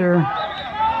defender,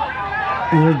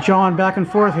 and they're jawing back and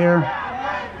forth here.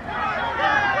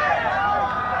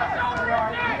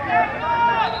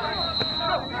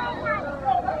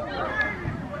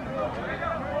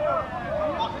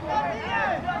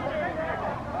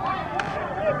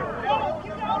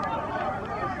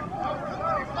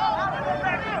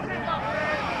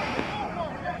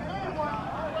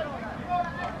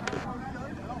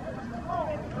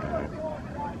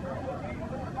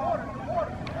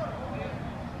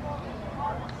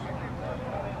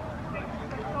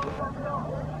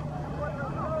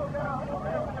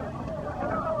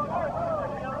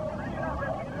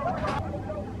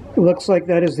 Looks like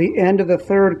that is the end of the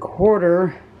third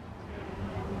quarter.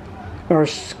 Our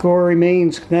score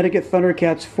remains Connecticut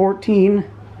Thundercats 14,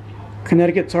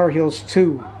 Connecticut Tar Heels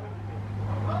 2.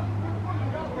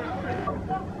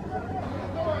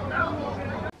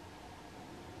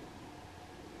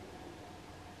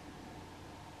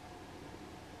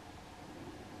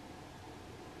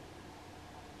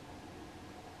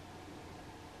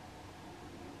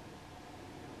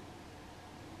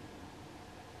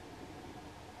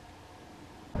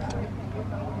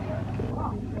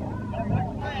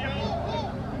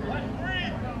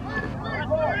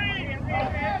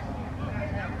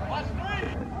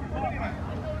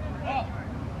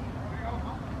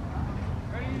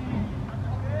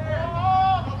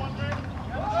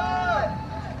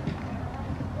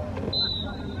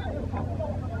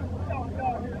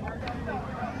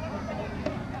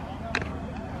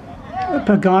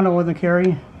 Pagano with the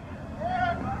carry.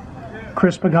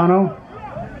 Chris Pagano.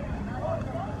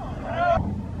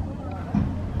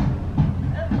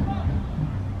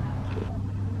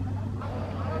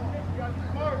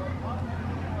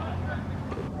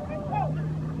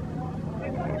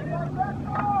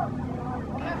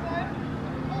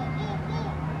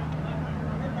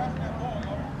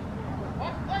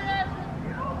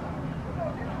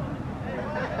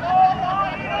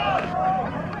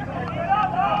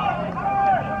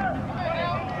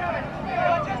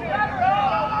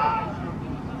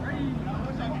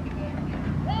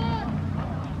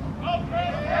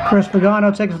 Chris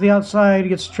Pagano takes it to the outside,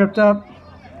 gets tripped up,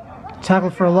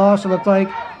 tackled for a loss. It looked like.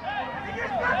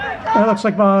 That looks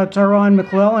like Tyron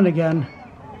McClellan again.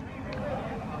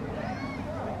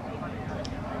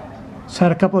 He's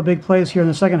had a couple of big plays here in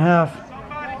the second half.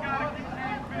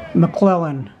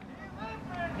 McClellan.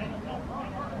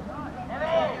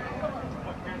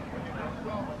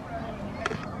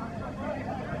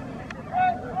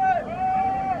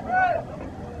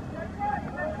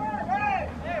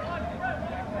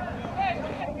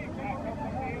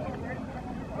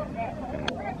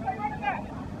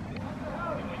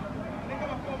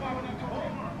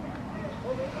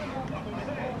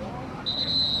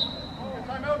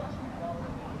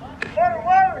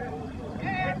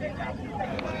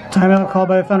 Timeout called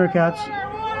by the Thundercats.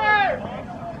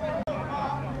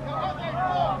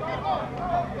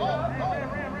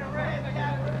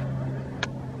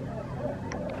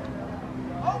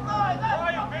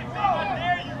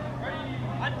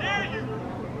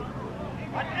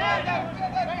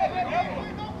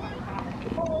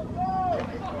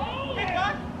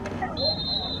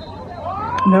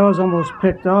 That was almost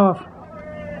picked off.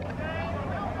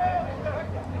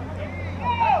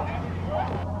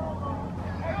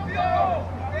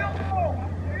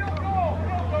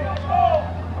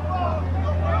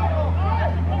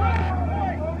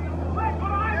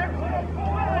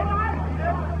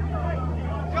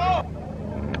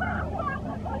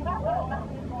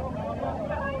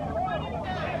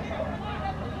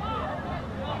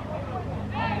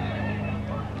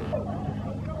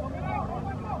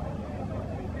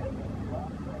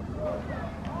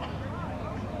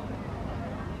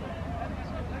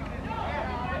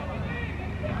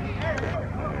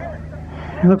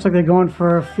 It looks like they're going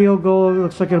for a field goal. It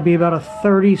looks like it'll be about a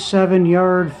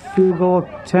 37-yard field goal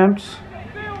attempt.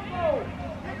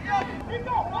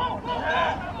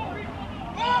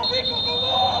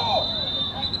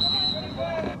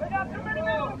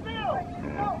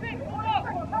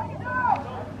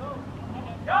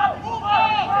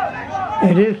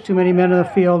 It is too many men in the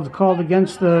field called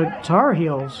against the Tar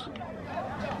Heels.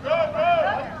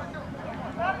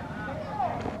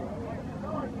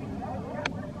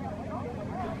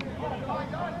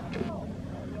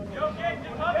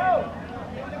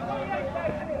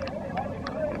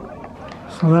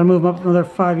 So that'll move them up another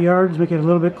 5 yards, make it a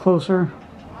little bit closer.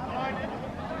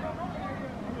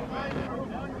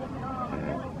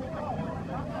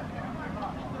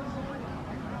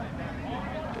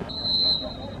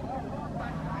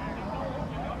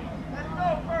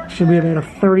 Should be about a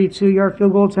 32-yard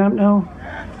field goal attempt now.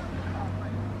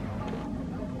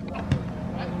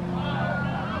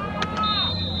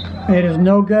 It is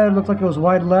no good. Looked like it was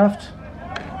wide left.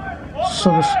 So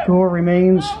the score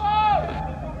remains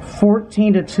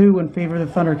 14-2 in favor of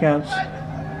the Thundercats.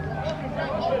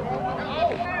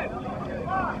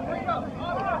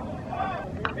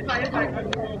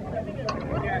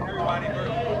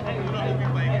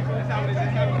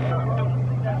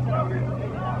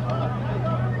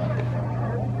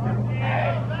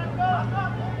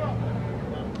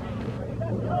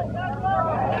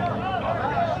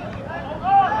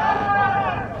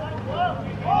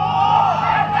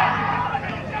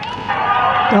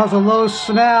 That was a low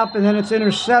snap, and then it's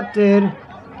intercepted.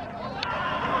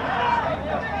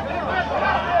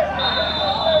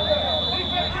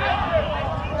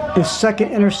 His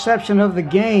second interception of the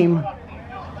game.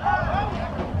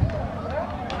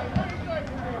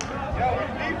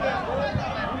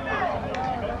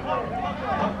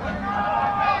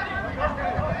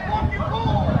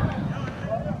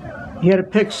 He had a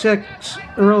pick six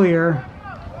earlier.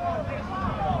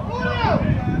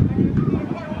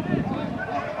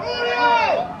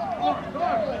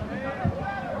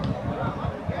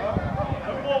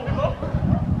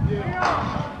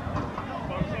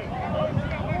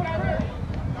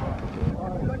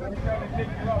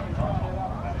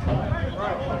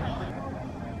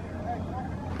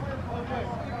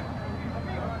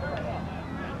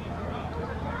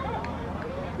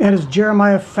 And it's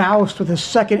Jeremiah Faust with his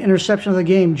second interception of the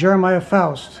game. Jeremiah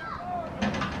Faust.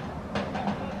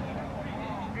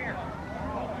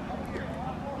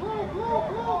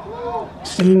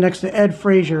 Sitting next to Ed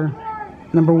Frazier,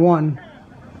 number 1.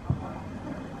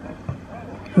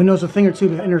 Who knows a thing or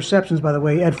two about interceptions, by the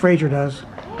way? Ed Frazier does.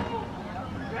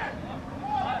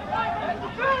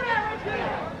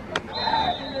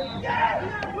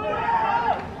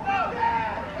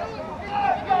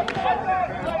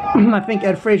 I think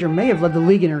Ed Frazier may have led the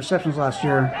league in interceptions last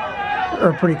year,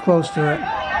 or pretty close to it.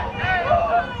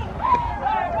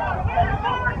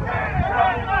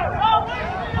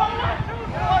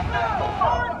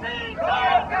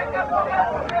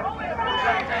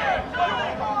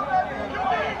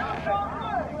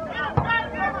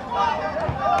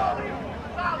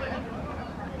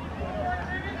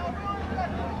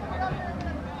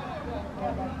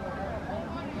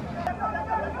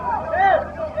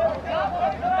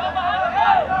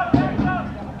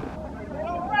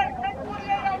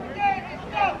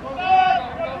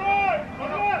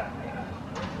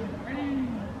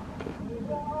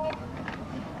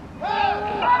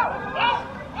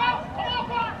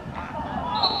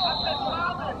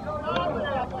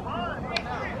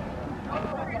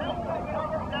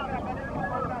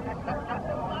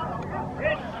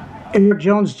 Eric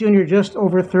Jones Jr. just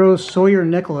overthrows Sawyer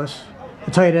Nicholas,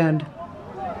 the tight end.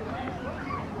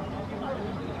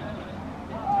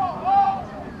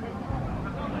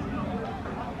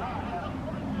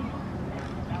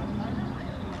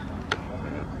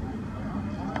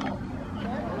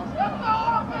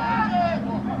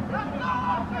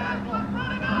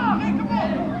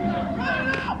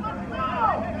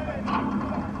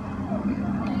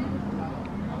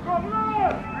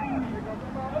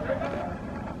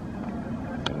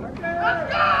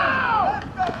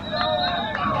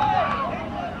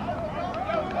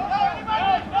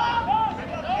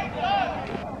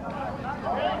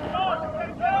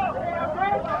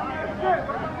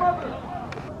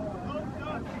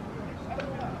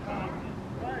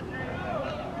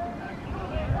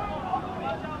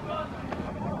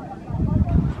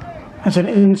 That's an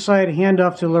inside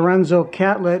handoff to Lorenzo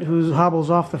Catlett, who hobbles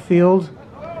off the field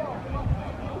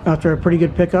after a pretty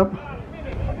good pickup.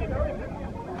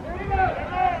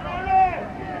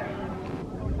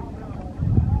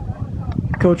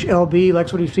 Coach LB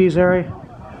likes what he sees there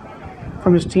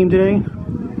from his team today.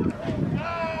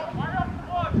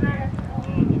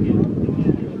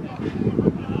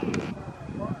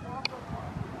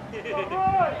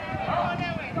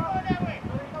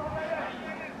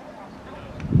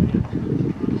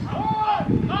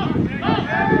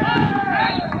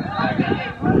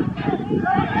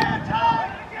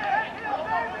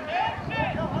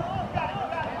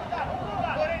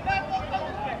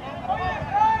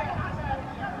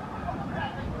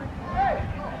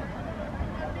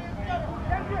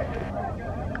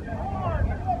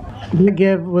 The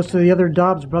give was to the other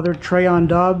Dobbs brother, Trayon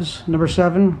Dobbs, number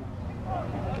 7.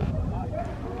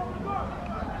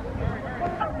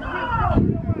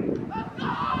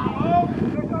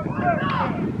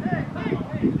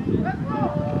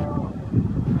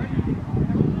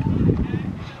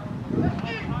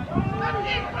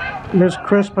 There's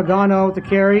Chris Pagano with the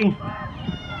carry.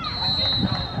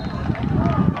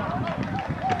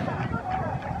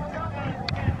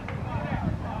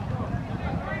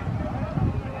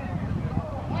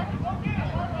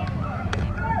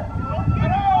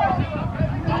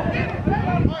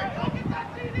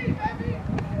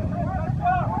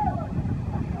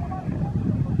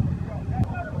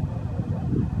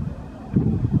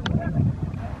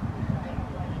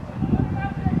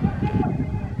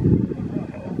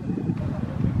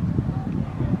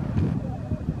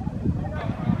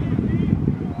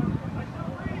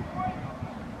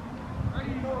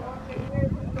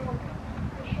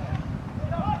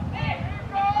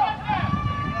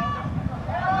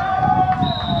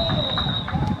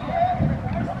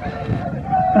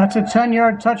 That's a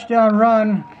 10-yard touchdown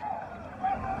run.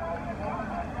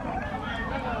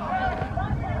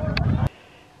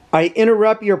 I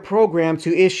interrupt your program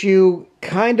to issue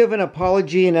kind of an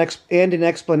apology and an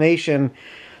explanation.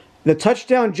 The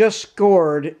touchdown just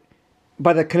scored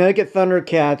by the Connecticut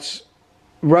Thundercats,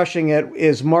 rushing it,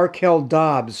 is Markel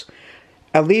Dobbs.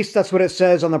 At least that's what it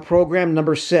says on the program,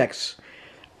 number 6.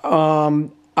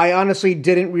 I honestly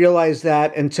didn't realize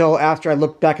that until after I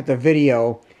looked back at the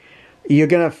video. You're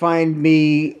going to find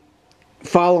me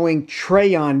following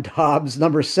Trayon Dobbs,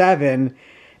 number 7,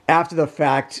 after the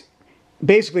fact,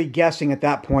 basically guessing at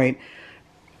that point.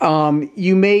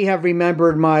 You may have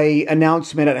remembered my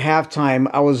announcement at halftime.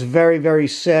 I was very, very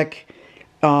sick.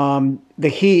 The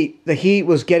heat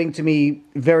was getting to me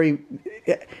very,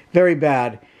 very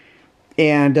bad.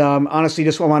 And honestly,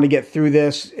 just wanted to get through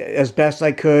this as best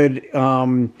I could.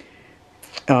 And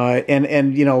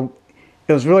you know,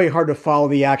 it was really hard to follow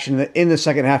the action in the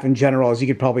second half in general, as you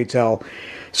could probably tell.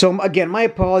 So again, my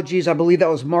apologies. I believe that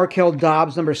was Markel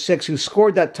Dobbs, number 6, who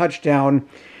scored that touchdown.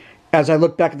 As I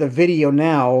look back at the video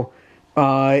now,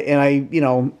 and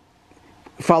I,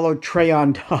 followed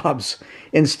Trayon Dobbs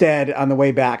instead on the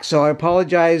way back. So I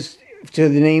apologize to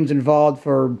the names involved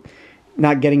for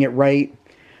not getting it right.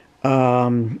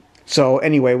 So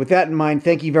anyway, with that in mind,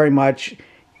 thank you very much.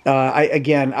 I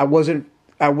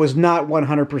was not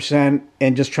 100%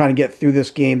 and just trying to get through this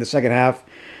game, the second half.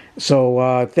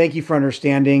 So thank you for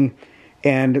understanding.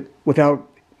 And without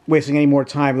wasting any more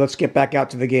time, let's get back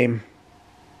out to the game.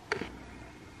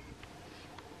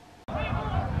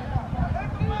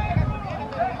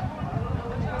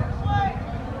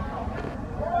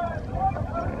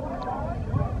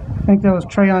 I think that was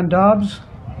Trayon Dobbs.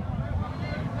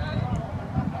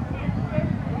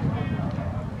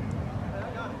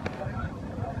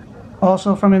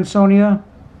 Also from Insonia.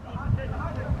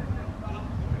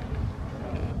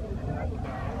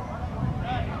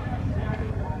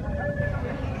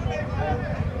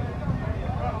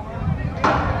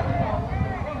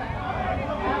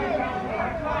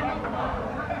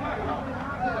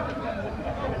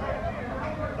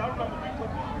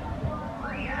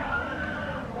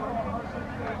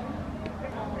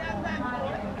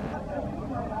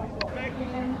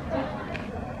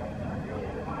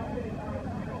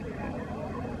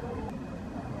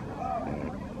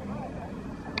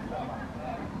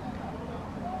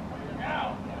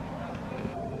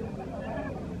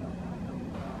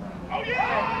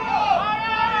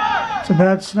 It's a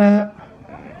bad snap.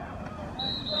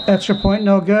 Extra point,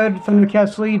 no good.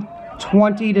 Thundercats lead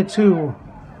 20-2.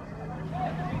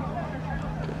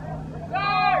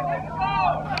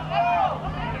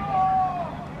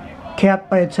 Capped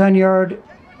by a 10-yard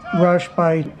rush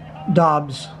by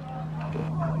Dobbs.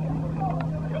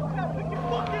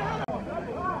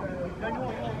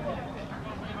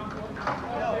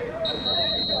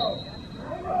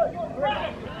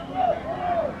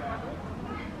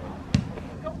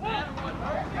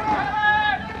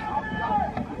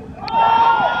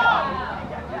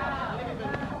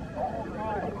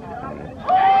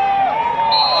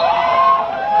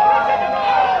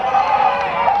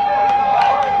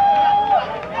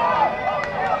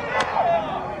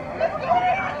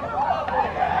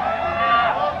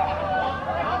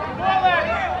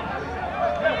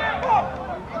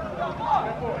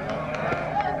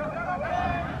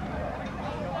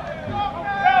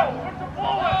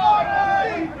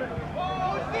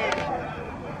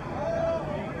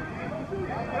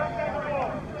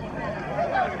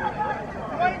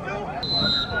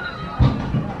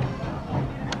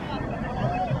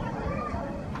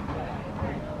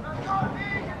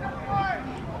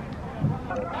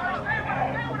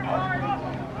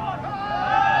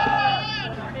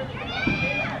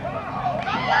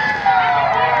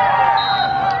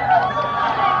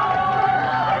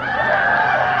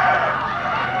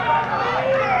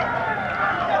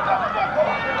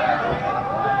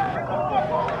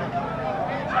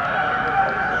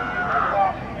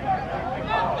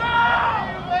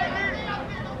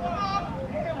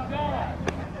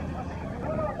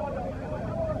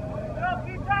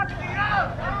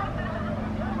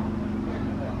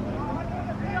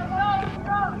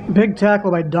 Big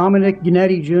tackle by Dominic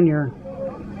Gnetti Jr.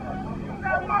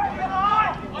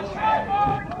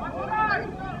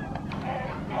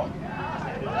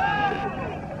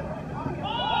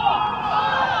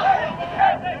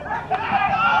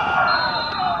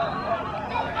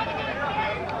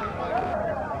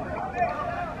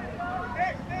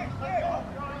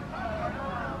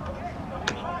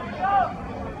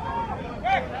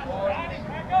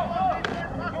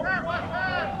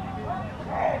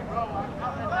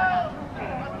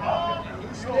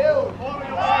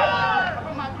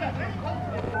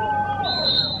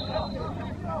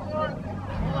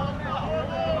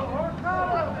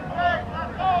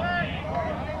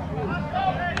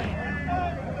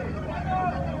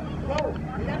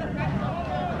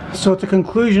 So at the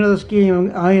conclusion of this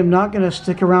game, I am not going to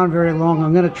stick around very long.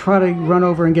 I'm going to try to run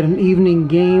over and get an evening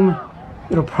game.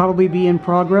 It'll probably be in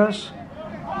progress.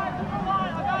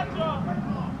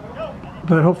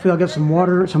 But hopefully I'll get some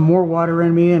water, some more water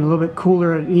in me, and a little bit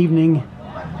cooler at evening.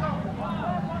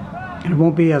 And it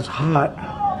won't be as hot.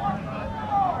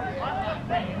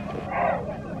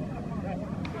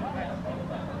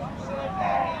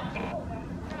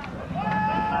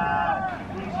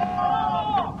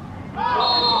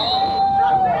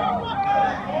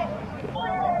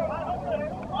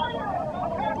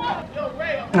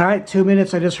 All right, 2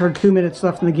 minutes. I just heard 2 minutes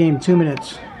left in the game. 2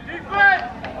 minutes.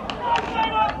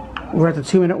 We're at the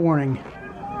 2-minute warning.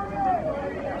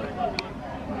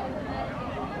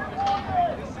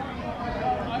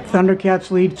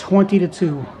 Thundercats lead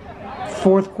 20-2.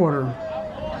 Fourth quarter.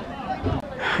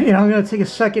 You know, I'm going to take a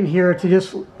second here to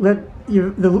just let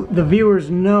the viewers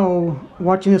know,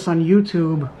 watching this on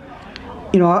YouTube,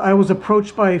 you know, I was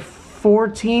approached by 4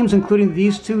 teams, including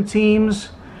these 2 teams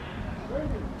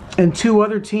and 2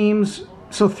 other teams.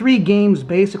 So 3 games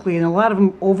basically, and a lot of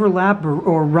them overlap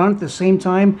or run at the same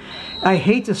time. I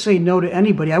hate to say no to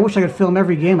anybody. I wish I could film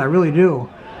every game, I really do.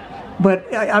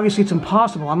 But obviously it's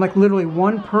impossible. I'm like literally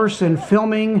one person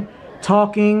filming,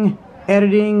 talking,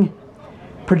 editing,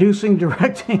 producing,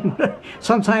 directing,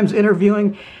 sometimes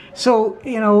interviewing. So,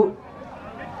 you know,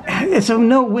 it's a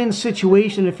no-win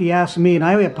situation if you ask me, and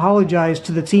I apologize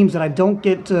to the teams that I don't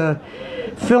get to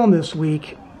film this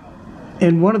week.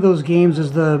 And one of those games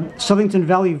is the Southington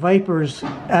Valley Vipers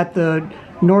at the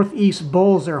Northeast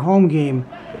Bulls, their home game.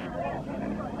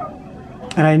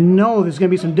 And I know there's going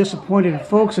to be some disappointed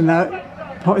folks in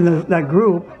that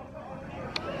group.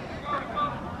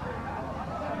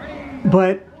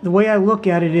 But the way I look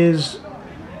at it is,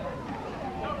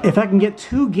 if I can get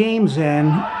 2 games in,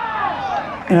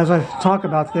 and as I talk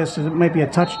about this, it might be a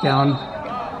touchdown.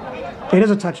 It is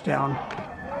a touchdown.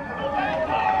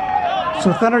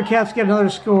 So Thundercats get another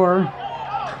score.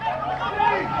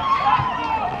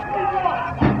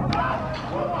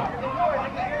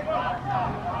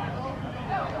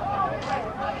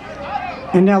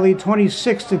 And now lead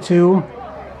 26-2.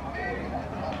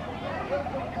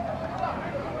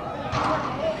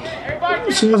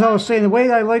 So as I was saying, the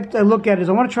way I look at it is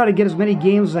I want to try to get as many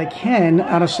games as I can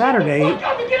on a Saturday.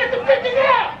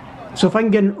 So if I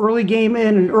can get an early game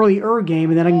in, an earlier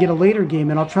game, and then I can get a later game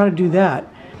in, I'll try to do that.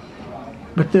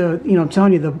 But I'm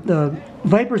telling you, the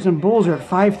Vipers and Bulls are at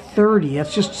 5:30.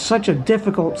 That's just such a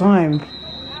difficult time.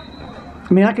 I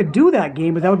mean, I could do that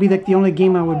game, but that would be like the only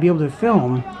game I would be able to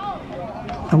film.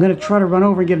 I'm going to try to run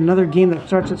over and get another game that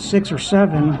starts at 6 or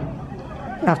 7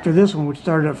 after this one, which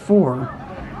started at 4.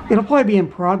 It'll probably be in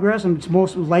progress, and it's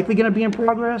most likely going to be in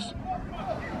progress.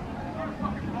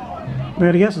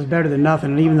 But I guess it's better than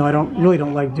nothing, even though I really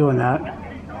don't like doing that.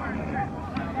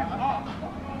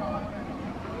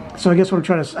 So I guess what I'm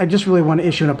trying to, I just really want to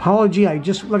issue an apology. Like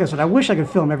I said, I wish I could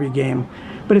film every game,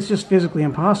 but it's just physically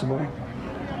impossible.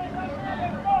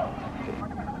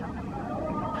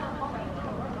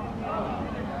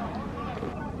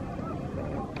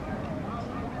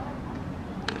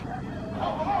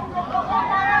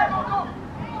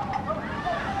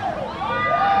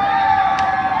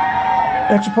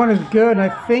 Extra point is good, and I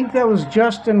think that was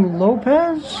Justin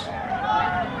Lopez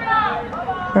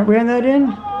that ran that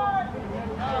in.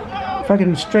 If I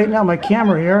can straighten out my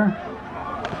camera here.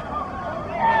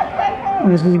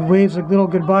 And as he waves a little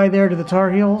goodbye there to the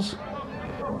Tar Heels.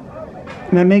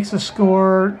 And that makes the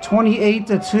score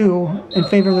 28-2 in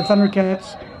favor of the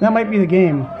Thundercats. That might be the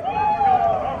game.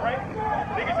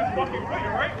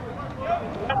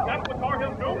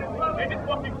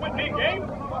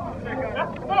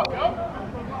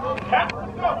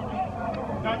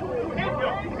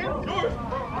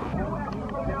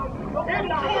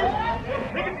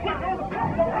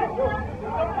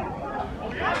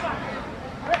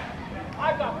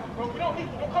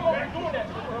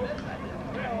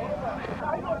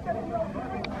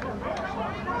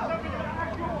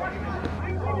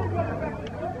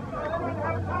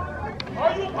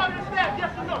 Are you a part of the staff?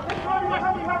 Yes or no? Are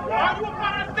you a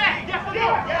part of the staff? Yes or no?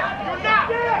 You're not.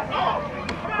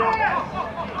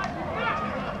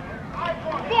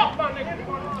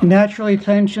 Naturally,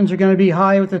 tensions are going to be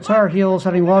high with the Tar Heels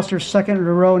having lost their second in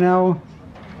a row now.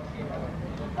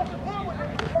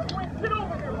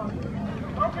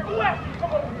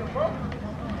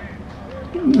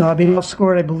 Being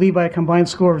outscored, I believe, by a combined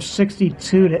score of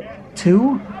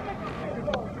 62-2.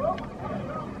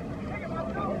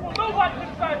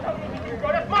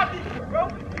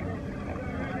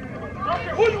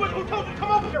 Who told you to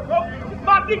come over here, bro? It's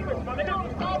my defense, my nigga.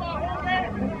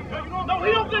 No,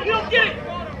 he don't get it.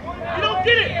 He don't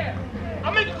get it.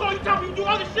 I make a call, you tell me you do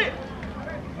other shit.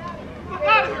 Fuck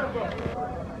out of here, bro.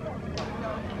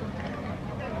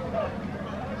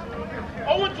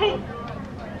 0-2.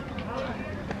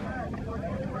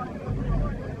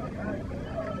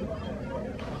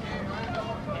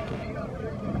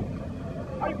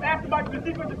 How you ask about the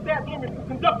defensive staff and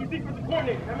conduct your defensive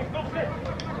coordinator? That makes no sense.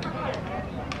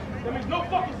 That makes no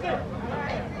fucking sense.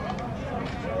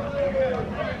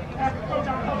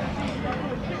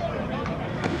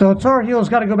 So Tar Heels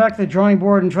got to go back to the drawing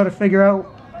board and try to figure out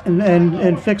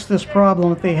and fix this problem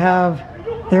that they have.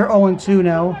 They're 0-2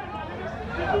 now.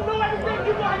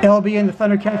 LB and the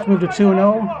Thundercats moved to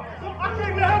 2-0. I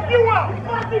came to help you out.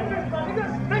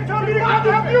 They told me to help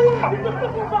you out.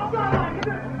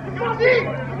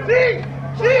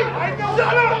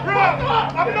 Shut up, bro!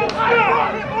 I'm no star!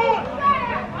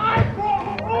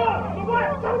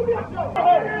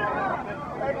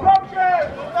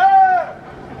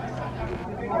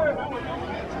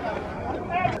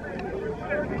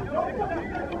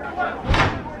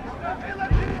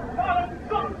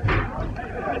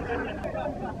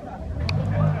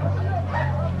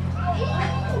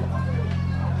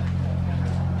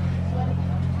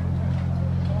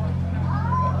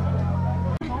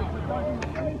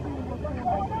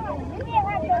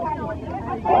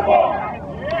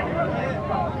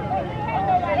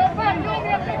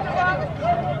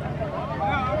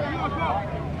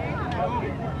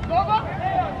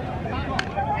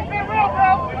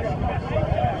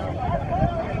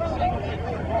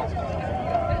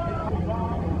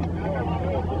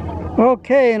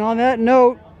 Okay, and on that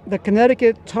note, the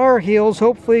Connecticut Tar Heels,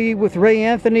 hopefully with Ray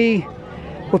Anthony,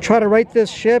 will try to right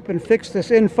this ship and fix this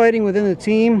infighting within the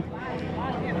team.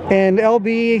 And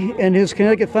LB and his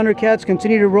Connecticut Thundercats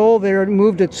continue to roll. They're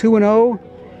moved to 2-0.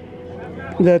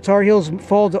 The Tar Heels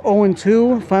fall to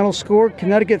 0-2. Final score,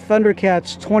 Connecticut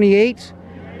Thundercats 28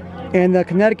 and the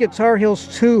Connecticut Tar Heels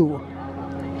 2.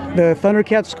 The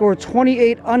Thundercats scored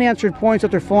 28 unanswered points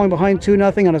after falling behind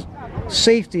 2-0 on a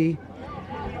safety.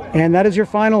 And that is your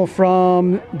final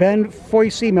from Ben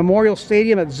Foisie Memorial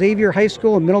Stadium at Xavier High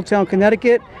School in Middletown,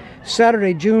 Connecticut,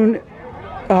 Saturday, June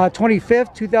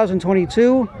 25th,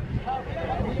 2022.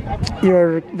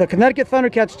 The Connecticut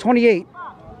Thundercats 28,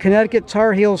 Connecticut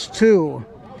Tar Heels 2.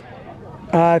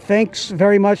 Thanks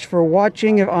very much for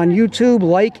watching on YouTube.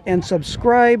 Like and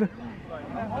subscribe.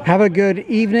 Have a good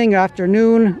evening,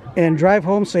 afternoon, and drive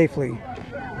home safely.